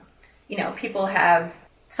 people have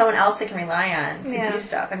someone else they can rely on to do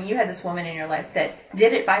stuff. I mean, you had this woman in your life that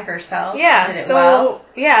did it by herself. Yeah. Did it well.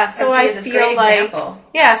 Yeah. So I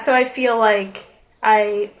feel like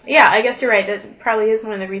I guess you're right. That probably is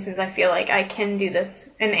one of the reasons I feel like I can do this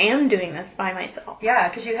and am doing this by myself. Yeah,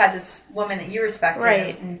 because you had this woman that you respected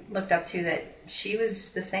right. and looked up to that she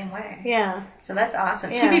was the same way. Yeah. So that's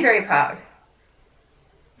awesome. Yeah. She'd be very proud.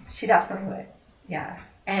 She definitely would. Yeah.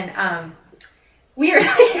 And we are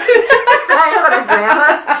crying about our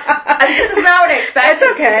grandmas. This is not what I expected. It's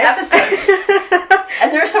okay. This episode.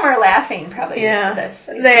 And they're somewhere laughing probably. Yeah. For this.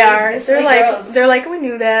 They are. They're like, we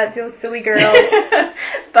knew that. Those silly girls.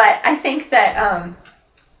 But I think that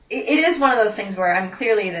it is one of those things where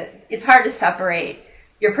clearly that it's hard to separate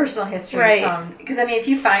your personal history from, because if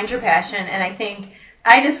you find your passion, and I think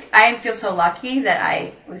I feel so lucky that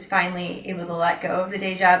I was finally able to let go of the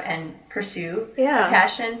day job and pursue a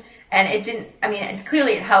passion. And it didn't,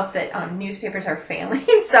 clearly it helped that newspapers are failing.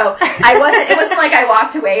 So it wasn't like I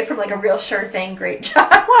walked away from like a real sure thing, great job.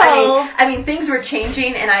 Well, things were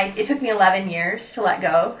changing, and it took me 11 years to let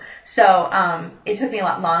go. So it took me a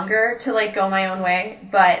lot longer to like go my own way.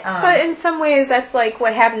 But in some ways that's like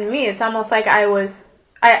what happened to me. It's almost like I always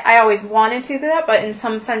wanted to do that, but in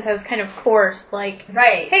some sense I was kind of forced, like,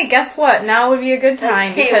 right. Hey, guess what? Now would be a good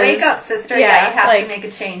time. Hey, wake up, sister. Yeah, you have to make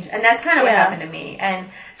a change. And that's kind of what happened to me. And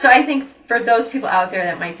so I think for those people out there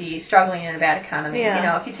that might be struggling in a bad economy,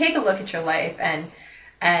 if you take a look at your life and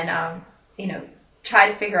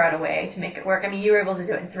try to figure out a way to make it work. You were able to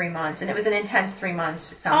do it in 3 months, and it was an intense 3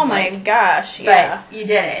 months, it sounds like. Oh my gosh, yeah. But you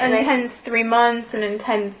did it. Intense 3 months, and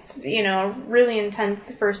intense, really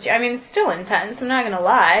intense first year. It's still intense, I'm not going to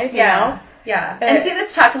lie, you know? Yeah. And see,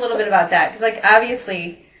 let's talk a little bit about that, because,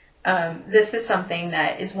 obviously, this is something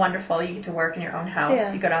that is wonderful. You get to work in your own house.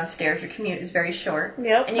 Yeah. You go downstairs. Your commute is very short.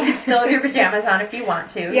 Yep. And you can still have your pajamas on if you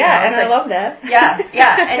want to. Yeah, and I love that. Yeah.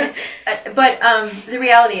 And but the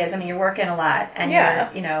reality is, you're working a lot, and you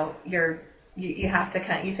have to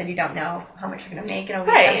you said you don't know how much you're going to make in a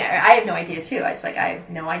week. Right. I have no idea too. It's like I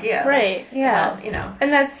have no idea. Right. Yeah. Well,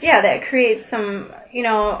 And that creates some.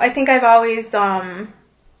 I think I've always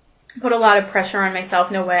put a lot of pressure on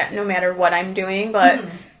myself, no matter what I'm doing, but.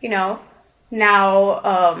 Mm-hmm. Now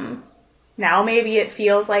maybe it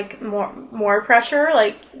feels like more pressure,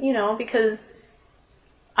 because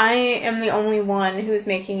I am the only one who's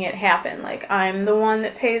making it happen. I'm the one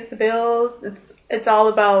that pays the bills. It's all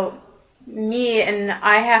about me, and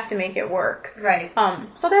I have to make it work. Right.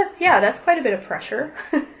 So that's quite a bit of pressure.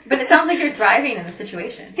 But it sounds like you're thriving in the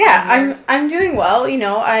situation. Yeah, I'm doing well.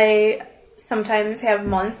 I sometimes have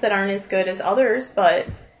months that aren't as good as others, but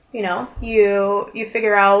you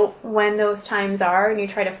figure out when those times are, and you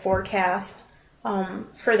try to forecast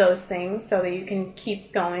for those things so that you can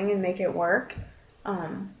keep going and make it work.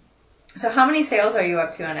 So how many sales are you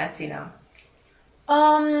up to on Etsy now?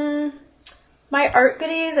 My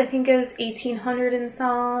artgoodies I think is 1,800 and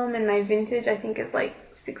some, and my vintage I think is like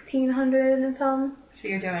 1,600 and some. So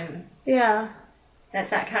you're doing... Yeah.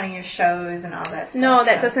 That's not counting your shows and all that stuff. No,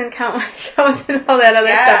 that doesn't count my shows and all that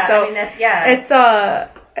other stuff. So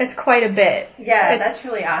it's quite a bit. Yeah, that's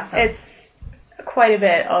really awesome. It's quite a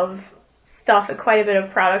bit of stuff, quite a bit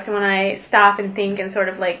of product. And when I stop and think and sort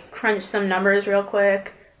of crunch some numbers real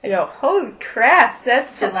quick, I go, holy crap,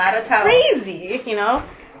 that's just crazy,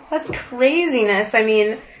 That's craziness.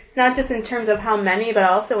 Not just in terms of how many, but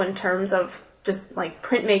also in terms of just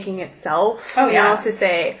printmaking itself. Oh, yeah. To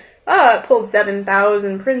say, I pulled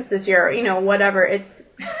 7,000 prints this year, whatever.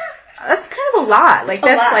 That's kind of a lot.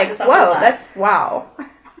 That's wow.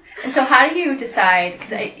 And so how do you decide,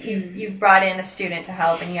 because you've brought in a student to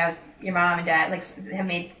help, and you have your mom and dad have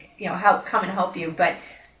made, come and help you, but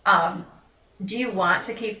do you want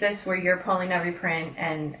to keep this where you're pulling every print,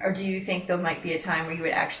 or do you think there might be a time where you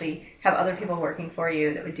would actually have other people working for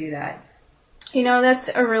you that would do that? That's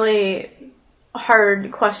a really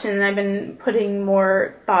hard question, and I've been putting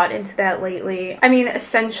more thought into that lately. I mean,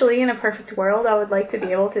 essentially, in a perfect world, I would like to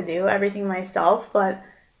be able to do everything myself, but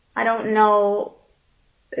I don't know.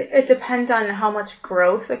 It depends on how much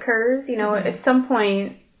growth occurs. At some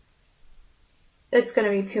point, it's going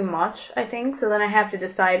to be too much, I think. So then I have to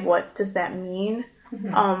decide, what does that mean?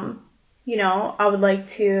 I would like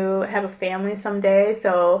to have a family someday.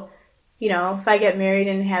 So, if I get married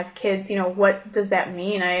and have kids, what does that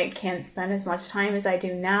mean? I can't spend as much time as I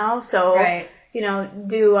do now. So, right.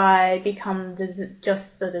 Do I become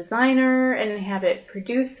just the designer and have it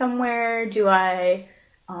produced somewhere? Do I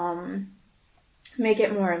make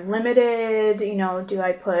it more limited? Do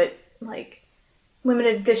I put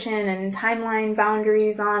limited edition and timeline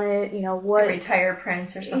boundaries on it? What retire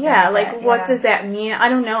prints or something? Yeah, what does that mean? I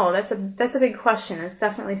don't know. That's a big question. It's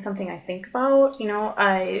definitely something I think about.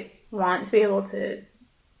 I want to be able to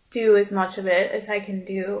do as much of it as I can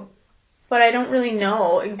do, but I don't really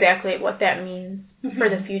know exactly what that means for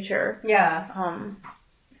the future. Yeah.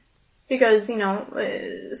 Because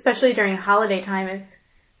especially during holiday time,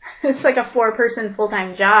 it's like a 4-person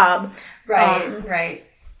full-time job. Right. Right.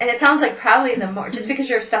 And it sounds like probably just because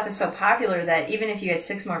your stuff is so popular that even if you had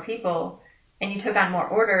 6 more people and you took on more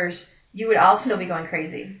orders, you would all still be going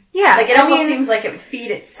crazy. Yeah. It almost seems like it would feed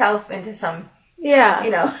itself into some, yeah.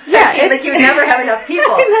 Yeah. You would never have enough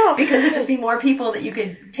people because there'd just be more people that you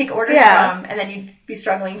could take orders from, and then you'd be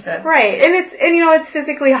struggling to. Right. And it's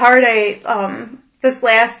physically hard. This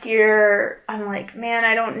last year, I'm like, man,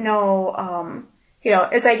 I don't know,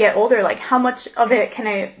 as I get older, how much of it can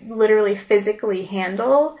I literally physically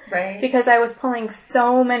handle? Right. Because I was pulling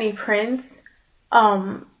so many prints,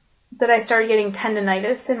 that I started getting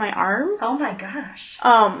tendonitis in my arms. Oh my gosh.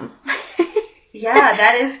 Yeah,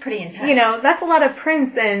 that is pretty intense. That's a lot of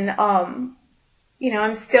prints, and, I'm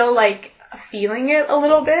still, feeling it a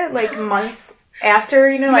little bit, months after,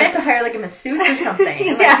 You might have to hire, a masseuse or something.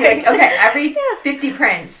 And, be okay, every 50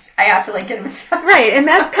 prints, I have to, get a massage. Right, and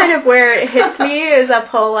that's kind of where it hits me, is I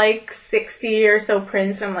pull, 60 or so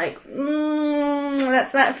prints, and I'm like,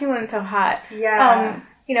 that's not feeling so hot. Yeah.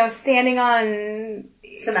 Standing on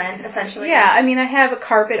cement, essentially. Yeah, I have a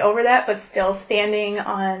carpet over that, but still standing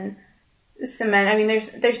on cement.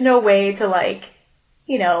 There's no way to,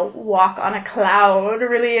 walk on a cloud,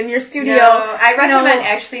 really, in your studio. No, I recommend,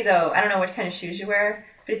 actually, though, I don't know what kind of shoes you wear,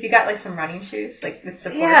 but if you got, some running shoes, with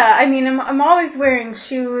support. Yeah, I'm always wearing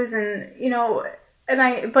shoes, and,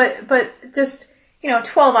 but just,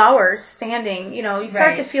 12 hours standing, you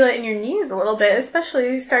start to feel it in your knees a little bit, especially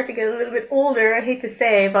as you start to get a little bit older, I hate to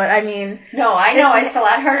say, but No, I know, it's a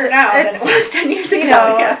lot harder now than it was 10 years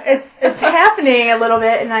ago. It's happening a little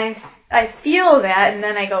bit, and I feel that, and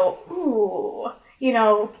then I go, ooh,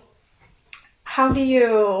 how do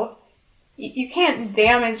you can't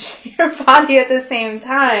damage your body at the same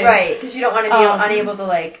time. Right, because you don't want to be unable to,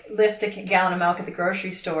 lift a gallon of milk at the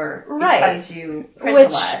grocery store because you print a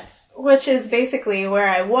lot. Which is basically where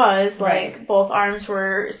I was, both arms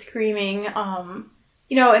were screaming, and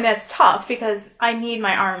that's tough because I need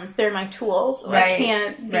my arms. They're my tools. Right. I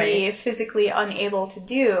can't be physically unable to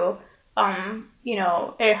do,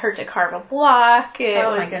 it hurt to carve a block.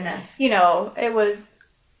 My goodness. It was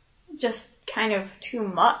just kind of too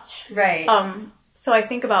much. Right. So I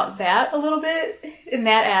think about that a little bit in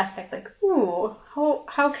that aspect, ooh,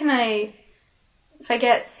 how can I, if I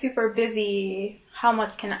get super busy, how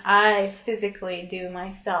much can I physically do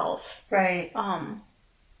myself? Right.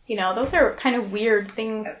 Those are kind of weird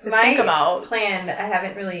things to think about. My plan, I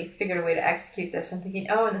haven't really figured a way to execute this. I'm thinking,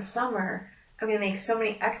 in the summer, I'm going to make so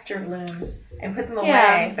many extra looms and put them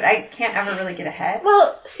away, but I can't ever really get ahead.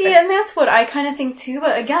 Well, and that's what I kind of think too,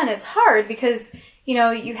 but again, it's hard because,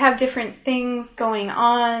 you have different things going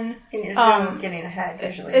on. And there's no getting ahead,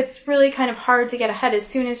 usually. It's really kind of hard to get ahead. As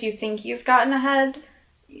soon as you think you've gotten ahead,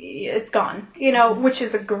 it's gone, which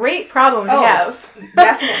is a great problem to have.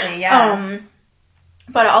 Definitely, yeah.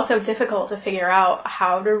 But also difficult to figure out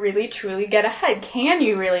how to really truly get ahead. Can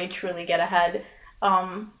you really truly get ahead?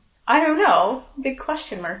 I don't know. Big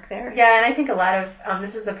question mark there. Yeah, and I think a lot of,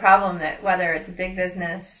 this is a problem that whether it's a big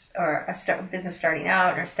business or a business starting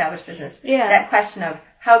out or established business, that question of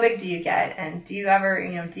how big do you get, and do you ever,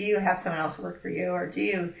 do you have someone else work for you, or do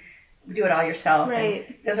you do it all yourself? Right.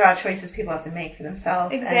 And those are all choices people have to make for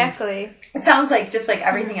themselves. Exactly. And it sounds like just like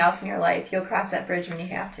everything else in your life, you'll cross that bridge when you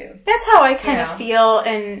have to. That's how I kind of feel,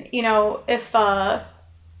 and,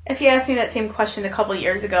 if you asked me that same question a couple of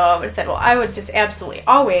years ago, I would have said, well, I would just absolutely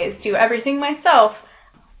always do everything myself.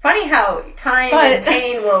 Funny how time and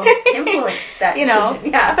pain will influence that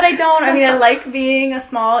decision. Yeah. But I like being a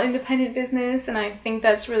small independent business, and I think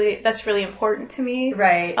that's really important to me.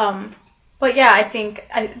 Right. But yeah, I think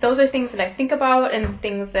those are things that I think about, and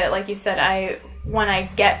things that, like you said, when I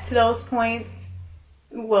get to those points,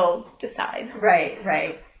 will decide.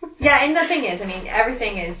 Right. Yeah, and the thing is,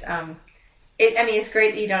 everything is, it's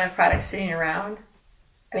great that you don't have products sitting around.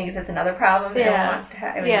 Because that's another problem that no one wants to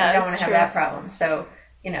have. You don't want to have that problem. So,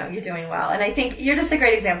 you're doing well. And I think you're just a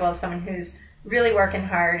great example of someone who's really working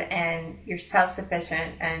hard, and you're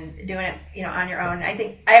self-sufficient and doing it, on your own. I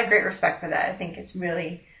think I have great respect for that. I think it's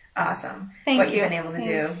really awesome what you've been able to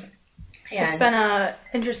do. And it's been a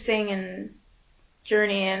interesting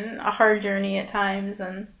journey and a hard journey at times,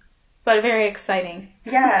 but very exciting.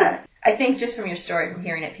 Yeah. I think just from your story, from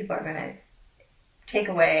hearing it, people are going to take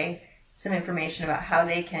away some information about how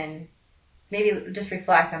they can maybe just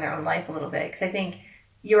reflect on their own life a little bit. Because I think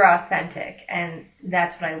you're authentic, and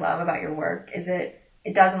that's what I love about your work, is it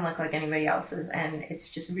doesn't look like anybody else's, and it's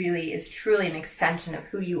just really is truly an extension of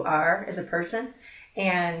who you are as a person.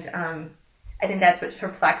 And I think that's what's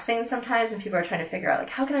perplexing sometimes when people are trying to figure out, like,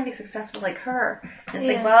 how can I be successful like her? And it's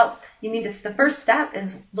like, well, you need to, the first step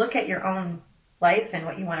is look at your own life and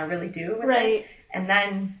what you want to really do with it. And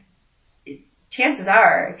then chances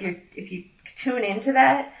are, if you tune into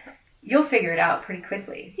that, you'll figure it out pretty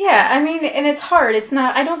quickly. Yeah, and it's hard. It's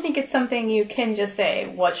not, I don't think it's something you can just say,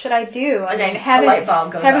 what should I do? A light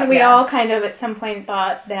bulb goes haven't we all kind of at some point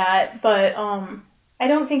thought that, but I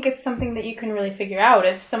don't think it's something that you can really figure out.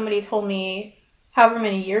 If somebody told me however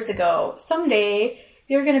many years ago, someday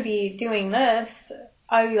you're going to be doing this,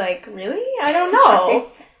 I'd be like, really? I don't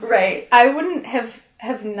know. Right. I wouldn't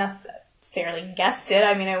have necessarily guessed it.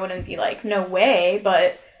 I wouldn't be like, no way,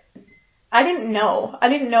 but I didn't know. I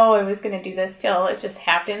didn't know I was going to do this till it just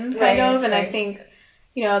happened, kind of. And I think,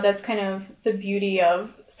 that's kind of the beauty of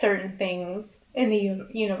certain things in the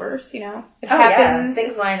universe, It happens. Yeah.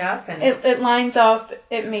 Things line up. And it lines up,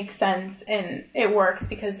 it makes sense, and it works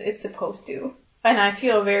because it's supposed to. And I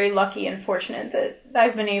feel very lucky and fortunate that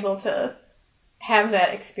I've been able to have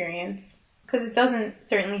that experience, because it doesn't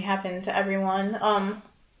certainly happen to everyone.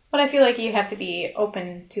 But I feel like you have to be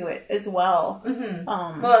open to it as well.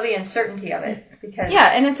 Mm-hmm. Well, the uncertainty of it, because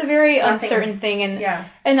and it's a very uncertain thing,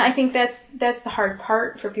 and I think that's the hard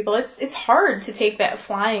part for people. It's hard to take that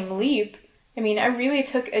flying leap. I really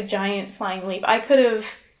took a giant flying leap. I could have,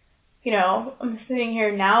 I'm sitting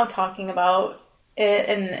here now talking about it,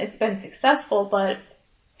 and it's been successful, but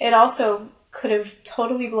it also could have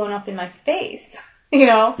totally blown up in my face,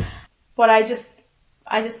 But I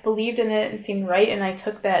just believed in it and seemed right, and I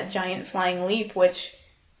took that giant flying leap, which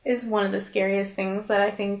is one of the scariest things that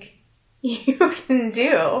I think you can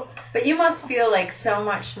do. But you must feel like so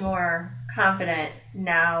much more confident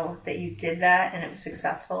now that you did that and it was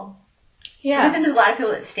successul. Yeah. I think there's a lot of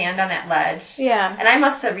people that stand on that ledge. Yeah. And I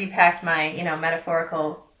must have repacked my,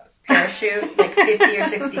 metaphorical parachute like 50 or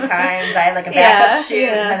 60 times. I had like a backup chute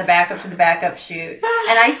and then the backup to the backup chute.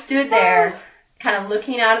 And I stood there kind of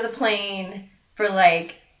looking out of the plane for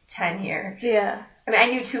like 10 years. Yeah. I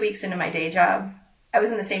knew 2 weeks into my day job. I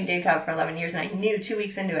was in the same day job for 11 years, and I knew 2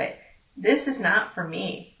 weeks into it, this is not for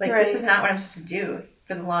me. This is not what I'm supposed to do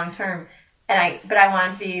for the long term. But I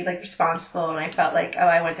wanted to be like responsible, and I felt like,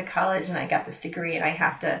 I went to college and I got this degree, and I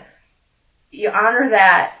have to honor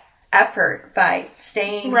that effort by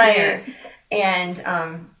staying here.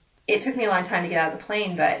 And it took me a long time to get out of the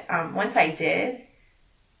plane, but once I did,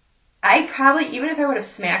 I probably, even if I would have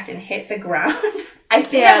smacked and hit the ground, I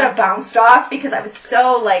think I would have bounced off, because I was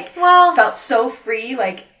so felt so free,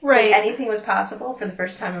 like anything was possible for the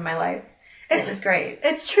first time in my life. And it was great.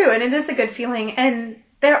 It's true, and it is a good feeling, and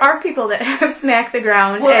there are people that have smacked the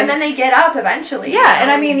ground. Well, and then they get up eventually. Yeah,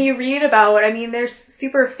 and you read about, there's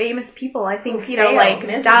super famous people. I think, like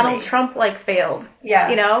miserably. Donald Trump, failed. Yeah.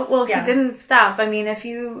 He didn't stop. If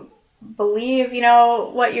you believe,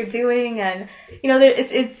 what you're doing, and,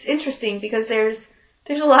 it's interesting, because there's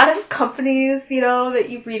a lot of companies, that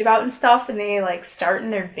you read about and stuff, and they, start in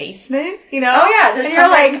their basement, Oh, yeah, there's some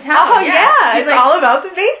like, in town. Oh, yeah, it's all about the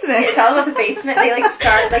basement. It's all about the basement. They,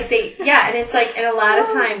 start, and it's, and a lot of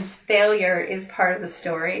times failure is part of the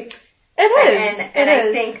story. It is. And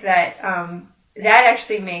I think that, that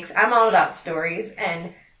actually makes, I'm all about stories,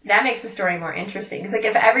 and that makes the story more interesting. Because,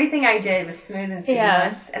 if everything I did was smooth and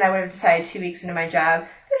seamless, and I would have decided 2 weeks into my job,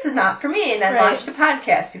 this is not for me, and then launched a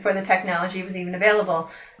podcast before the technology was even available,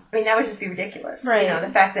 that would just be ridiculous. Right. The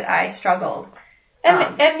fact that I struggled. And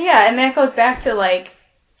that goes back to,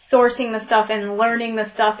 sourcing the stuff and learning the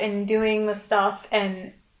stuff and doing the stuff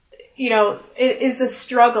and, it is a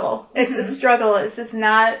struggle. It's a struggle. It's just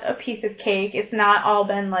not a piece of cake. It's not all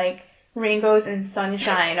been like rainbows and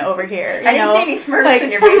sunshine over here. I didn't see any Smurfs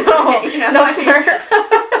in your basement. No Smurfs.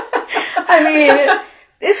 I mean,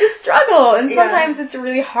 it's a struggle, and sometimes it's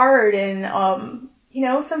really hard, and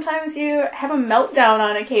sometimes you have a meltdown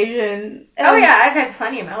on occasion. I've had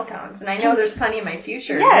plenty of meltdowns, and I know there's plenty in my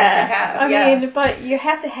future. I mean, but you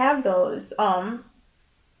have to have those, and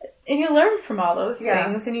you learn from all those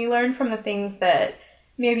things, and you learn from the things that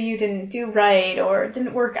maybe you didn't do right, or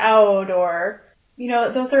didn't work out, or,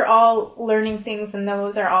 those are all learning things, and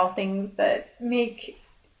those are all things that make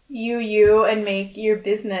you, and make your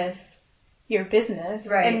business,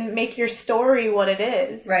 right, and make your story what it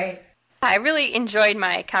is. Right. I really enjoyed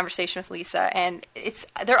my conversation with Lisa, and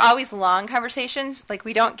they're always long conversations. Like,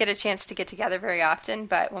 we don't get a chance to get together very often,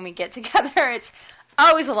 but when we get together, it's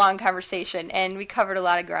always a long conversation, and we covered a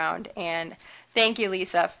lot of ground. And thank you,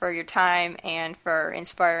 Lisa, for your time and for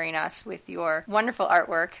inspiring us with your wonderful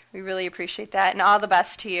artwork. We really appreciate that, and all the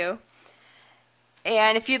best to you.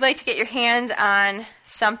 And if you'd like to get your hands on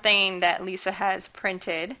something that Lisa has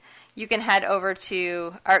printed, you can head over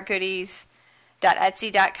to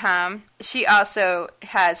artgoodies.etsy.com. She also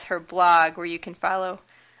has her blog where you can follow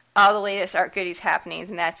all the latest Art Goodies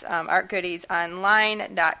happenings, and that's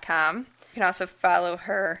artgoodiesonline.com. You can also follow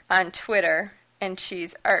her on Twitter, and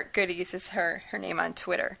she's Art Goodies is her name on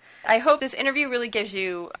Twitter. I hope this interview really gives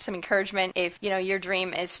you some encouragement if, your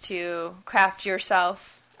dream is to craft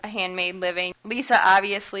yourself a handmade living. Lisa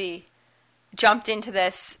obviously jumped into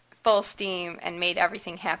this full steam and made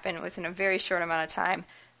everything happen within a very short amount of time.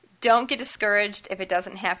 Don't get discouraged if it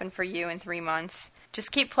doesn't happen for you in 3 months.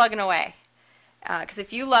 Just keep plugging away. Because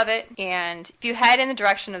if you love it, and if you head in the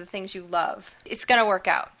direction of the things you love, it's going to work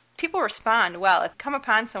out. People respond well. If you come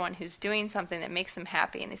upon someone who's doing something that makes them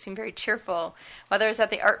happy and they seem very cheerful, whether it's at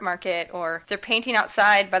the art market or they're painting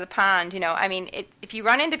outside by the pond, if you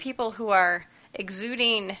run into people who are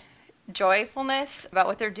exuding joyfulness about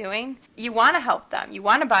what they're doing, you want to help them. You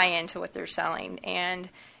want to buy into what they're selling. And,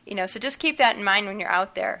 so just keep that in mind when you're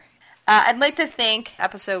out there. I'd like to thank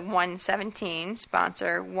episode 117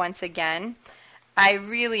 sponsor once again. I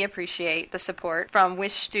really appreciate the support from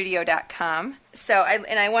wishstudio.com.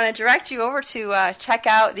 I want to direct you over to check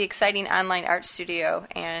out the exciting online art studio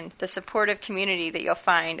and the supportive community that you'll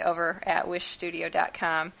find over at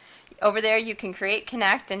wishstudio.com. Over there you can create,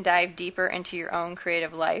 connect, and dive deeper into your own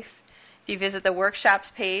creative life. If you visit the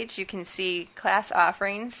workshops page, you can see class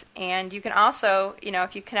offerings, and you can also,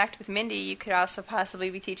 if you connect with Mindy, you could also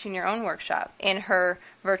possibly be teaching your own workshop in her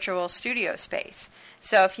virtual studio space.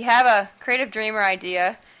 So if you have a creative dream or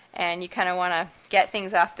idea and you kind of want to get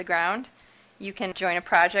things off the ground, you can join a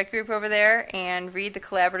project group over there and read the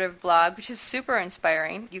collaborative blog, which is super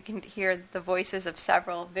inspiring. You can hear the voices of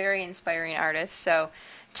several very inspiring artists, so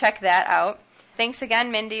check that out. Thanks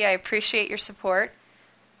again, Mindy. I appreciate your support.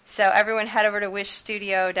 So everyone head over to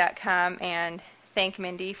wishstudio.com and thank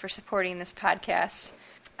Mindy for supporting this podcast.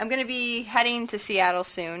 I'm going to be heading to Seattle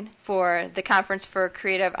soon for the Conference for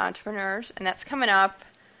Creative Entrepreneurs, and that's coming up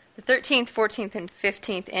the 13th, 14th, and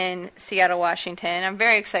 15th in Seattle, Washington. I'm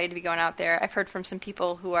very excited to be going out there. I've heard from some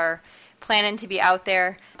people who are planning to be out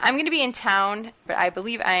there. I'm going to be in town, but I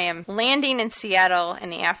believe I am landing in Seattle in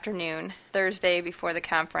the afternoon, Thursday before the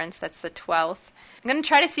conference. That's the 12th. I'm going to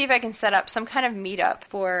try to see if I can set up some kind of meetup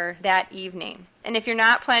for that evening. And if you're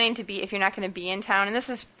not going to be in town, and this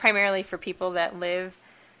is primarily for people that live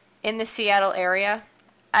in the Seattle area,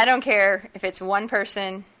 I don't care if it's one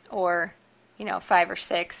person or, 5 or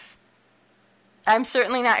 6. I'm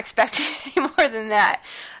certainly not expecting any more than that.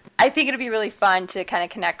 I think it'll be really fun to kind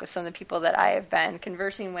of connect with some of the people that I have been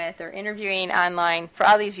conversing with or interviewing online for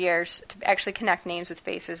all these years. To actually connect names with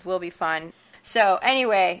faces will be fun. So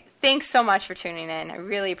anyway, thanks so much for tuning in. I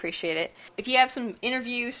really appreciate it. If you have some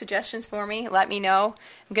interview suggestions for me, let me know.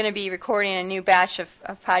 I'm going to be recording a new batch of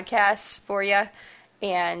podcasts for you.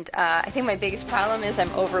 And I think my biggest problem is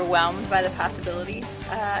I'm overwhelmed by the possibilities.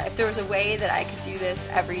 If there was a way that I could do this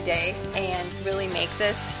every day and really make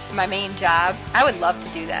this my main job, I would love to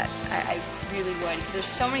do that. I really would, because there's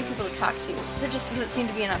so many people to talk to. There just doesn't seem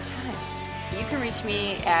to be enough time. You can reach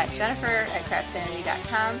me at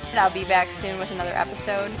jennifer@craftsanity.com, and I'll be back soon with another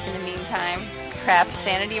episode. In the meantime,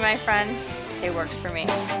 CraftSanity, my friends, it works for me.